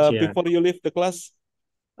so much. Yeah. Before you leave the class,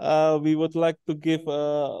 we would like to give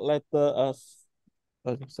a letter as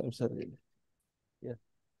I'm sorry. Yeah.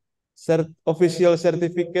 Official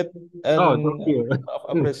certificate and thank you.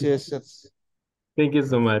 of appreciation. Thank you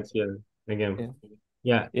so much. Yeah. Again.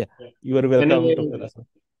 Yeah. You are welcome. Anyway,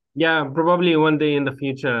 yeah, probably one day in the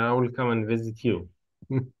future I will come and visit you.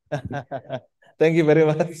 Thank you very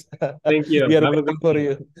much. Thank you. We are waiting for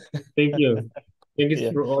you. Thank you. Thank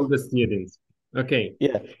you for all the students. Okay.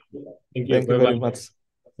 Yeah. Thank you. Thank you very much.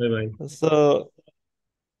 Bye-bye. So,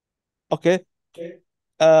 okay.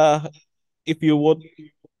 If you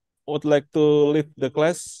would like to leave the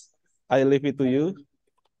class, I leave it to you,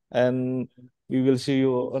 and we will see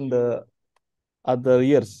you on the other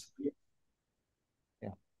years.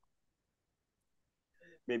 Yeah.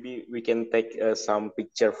 Maybe we can take some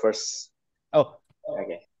picture first. Oh.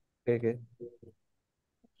 Okay. Okay.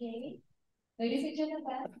 Okay. Ladies and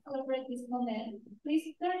gentlemen, celebrate this moment.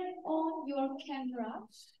 Please turn on your camera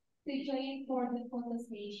to join for the photo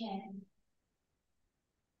session.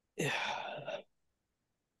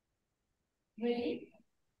 Ready?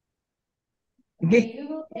 Okay. We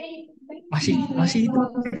will take Masih itu.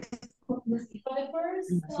 for the first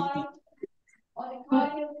slide on the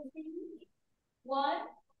count of 3. 1,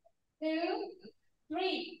 2,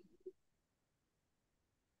 3.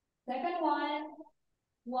 Second one.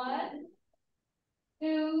 1,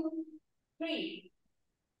 2, 3.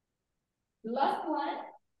 Last one.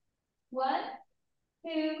 1,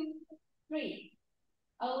 2, 3.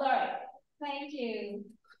 All right. Thank you.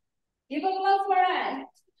 Give applause for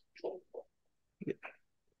us.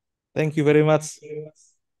 Thank you very much.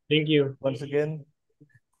 Thank you. Once again,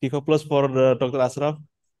 give applause for the Dr. Ashraf.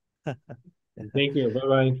 Thank you.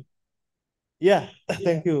 Bye-bye. Yeah,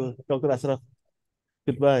 thank you, Dr. Ashraf.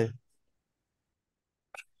 Goodbye.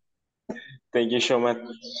 Thank you so much.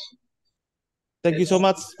 Thank you so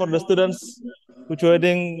much for the students who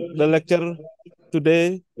joining the lecture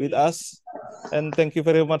today with us. And thank you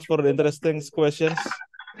very much for the interesting questions.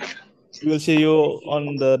 We will see you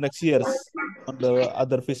on the next year's on the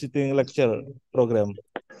other visiting lecture program.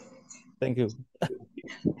 Thank you.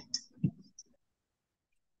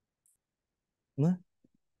 Nah.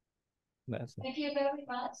 Thank you very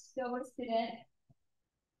much to our student.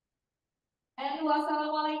 And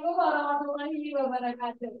wassalamualaikum warahmatullahi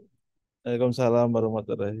wabarakatuh. Waalaikumsalam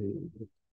warahmatullahi wabarakatuh.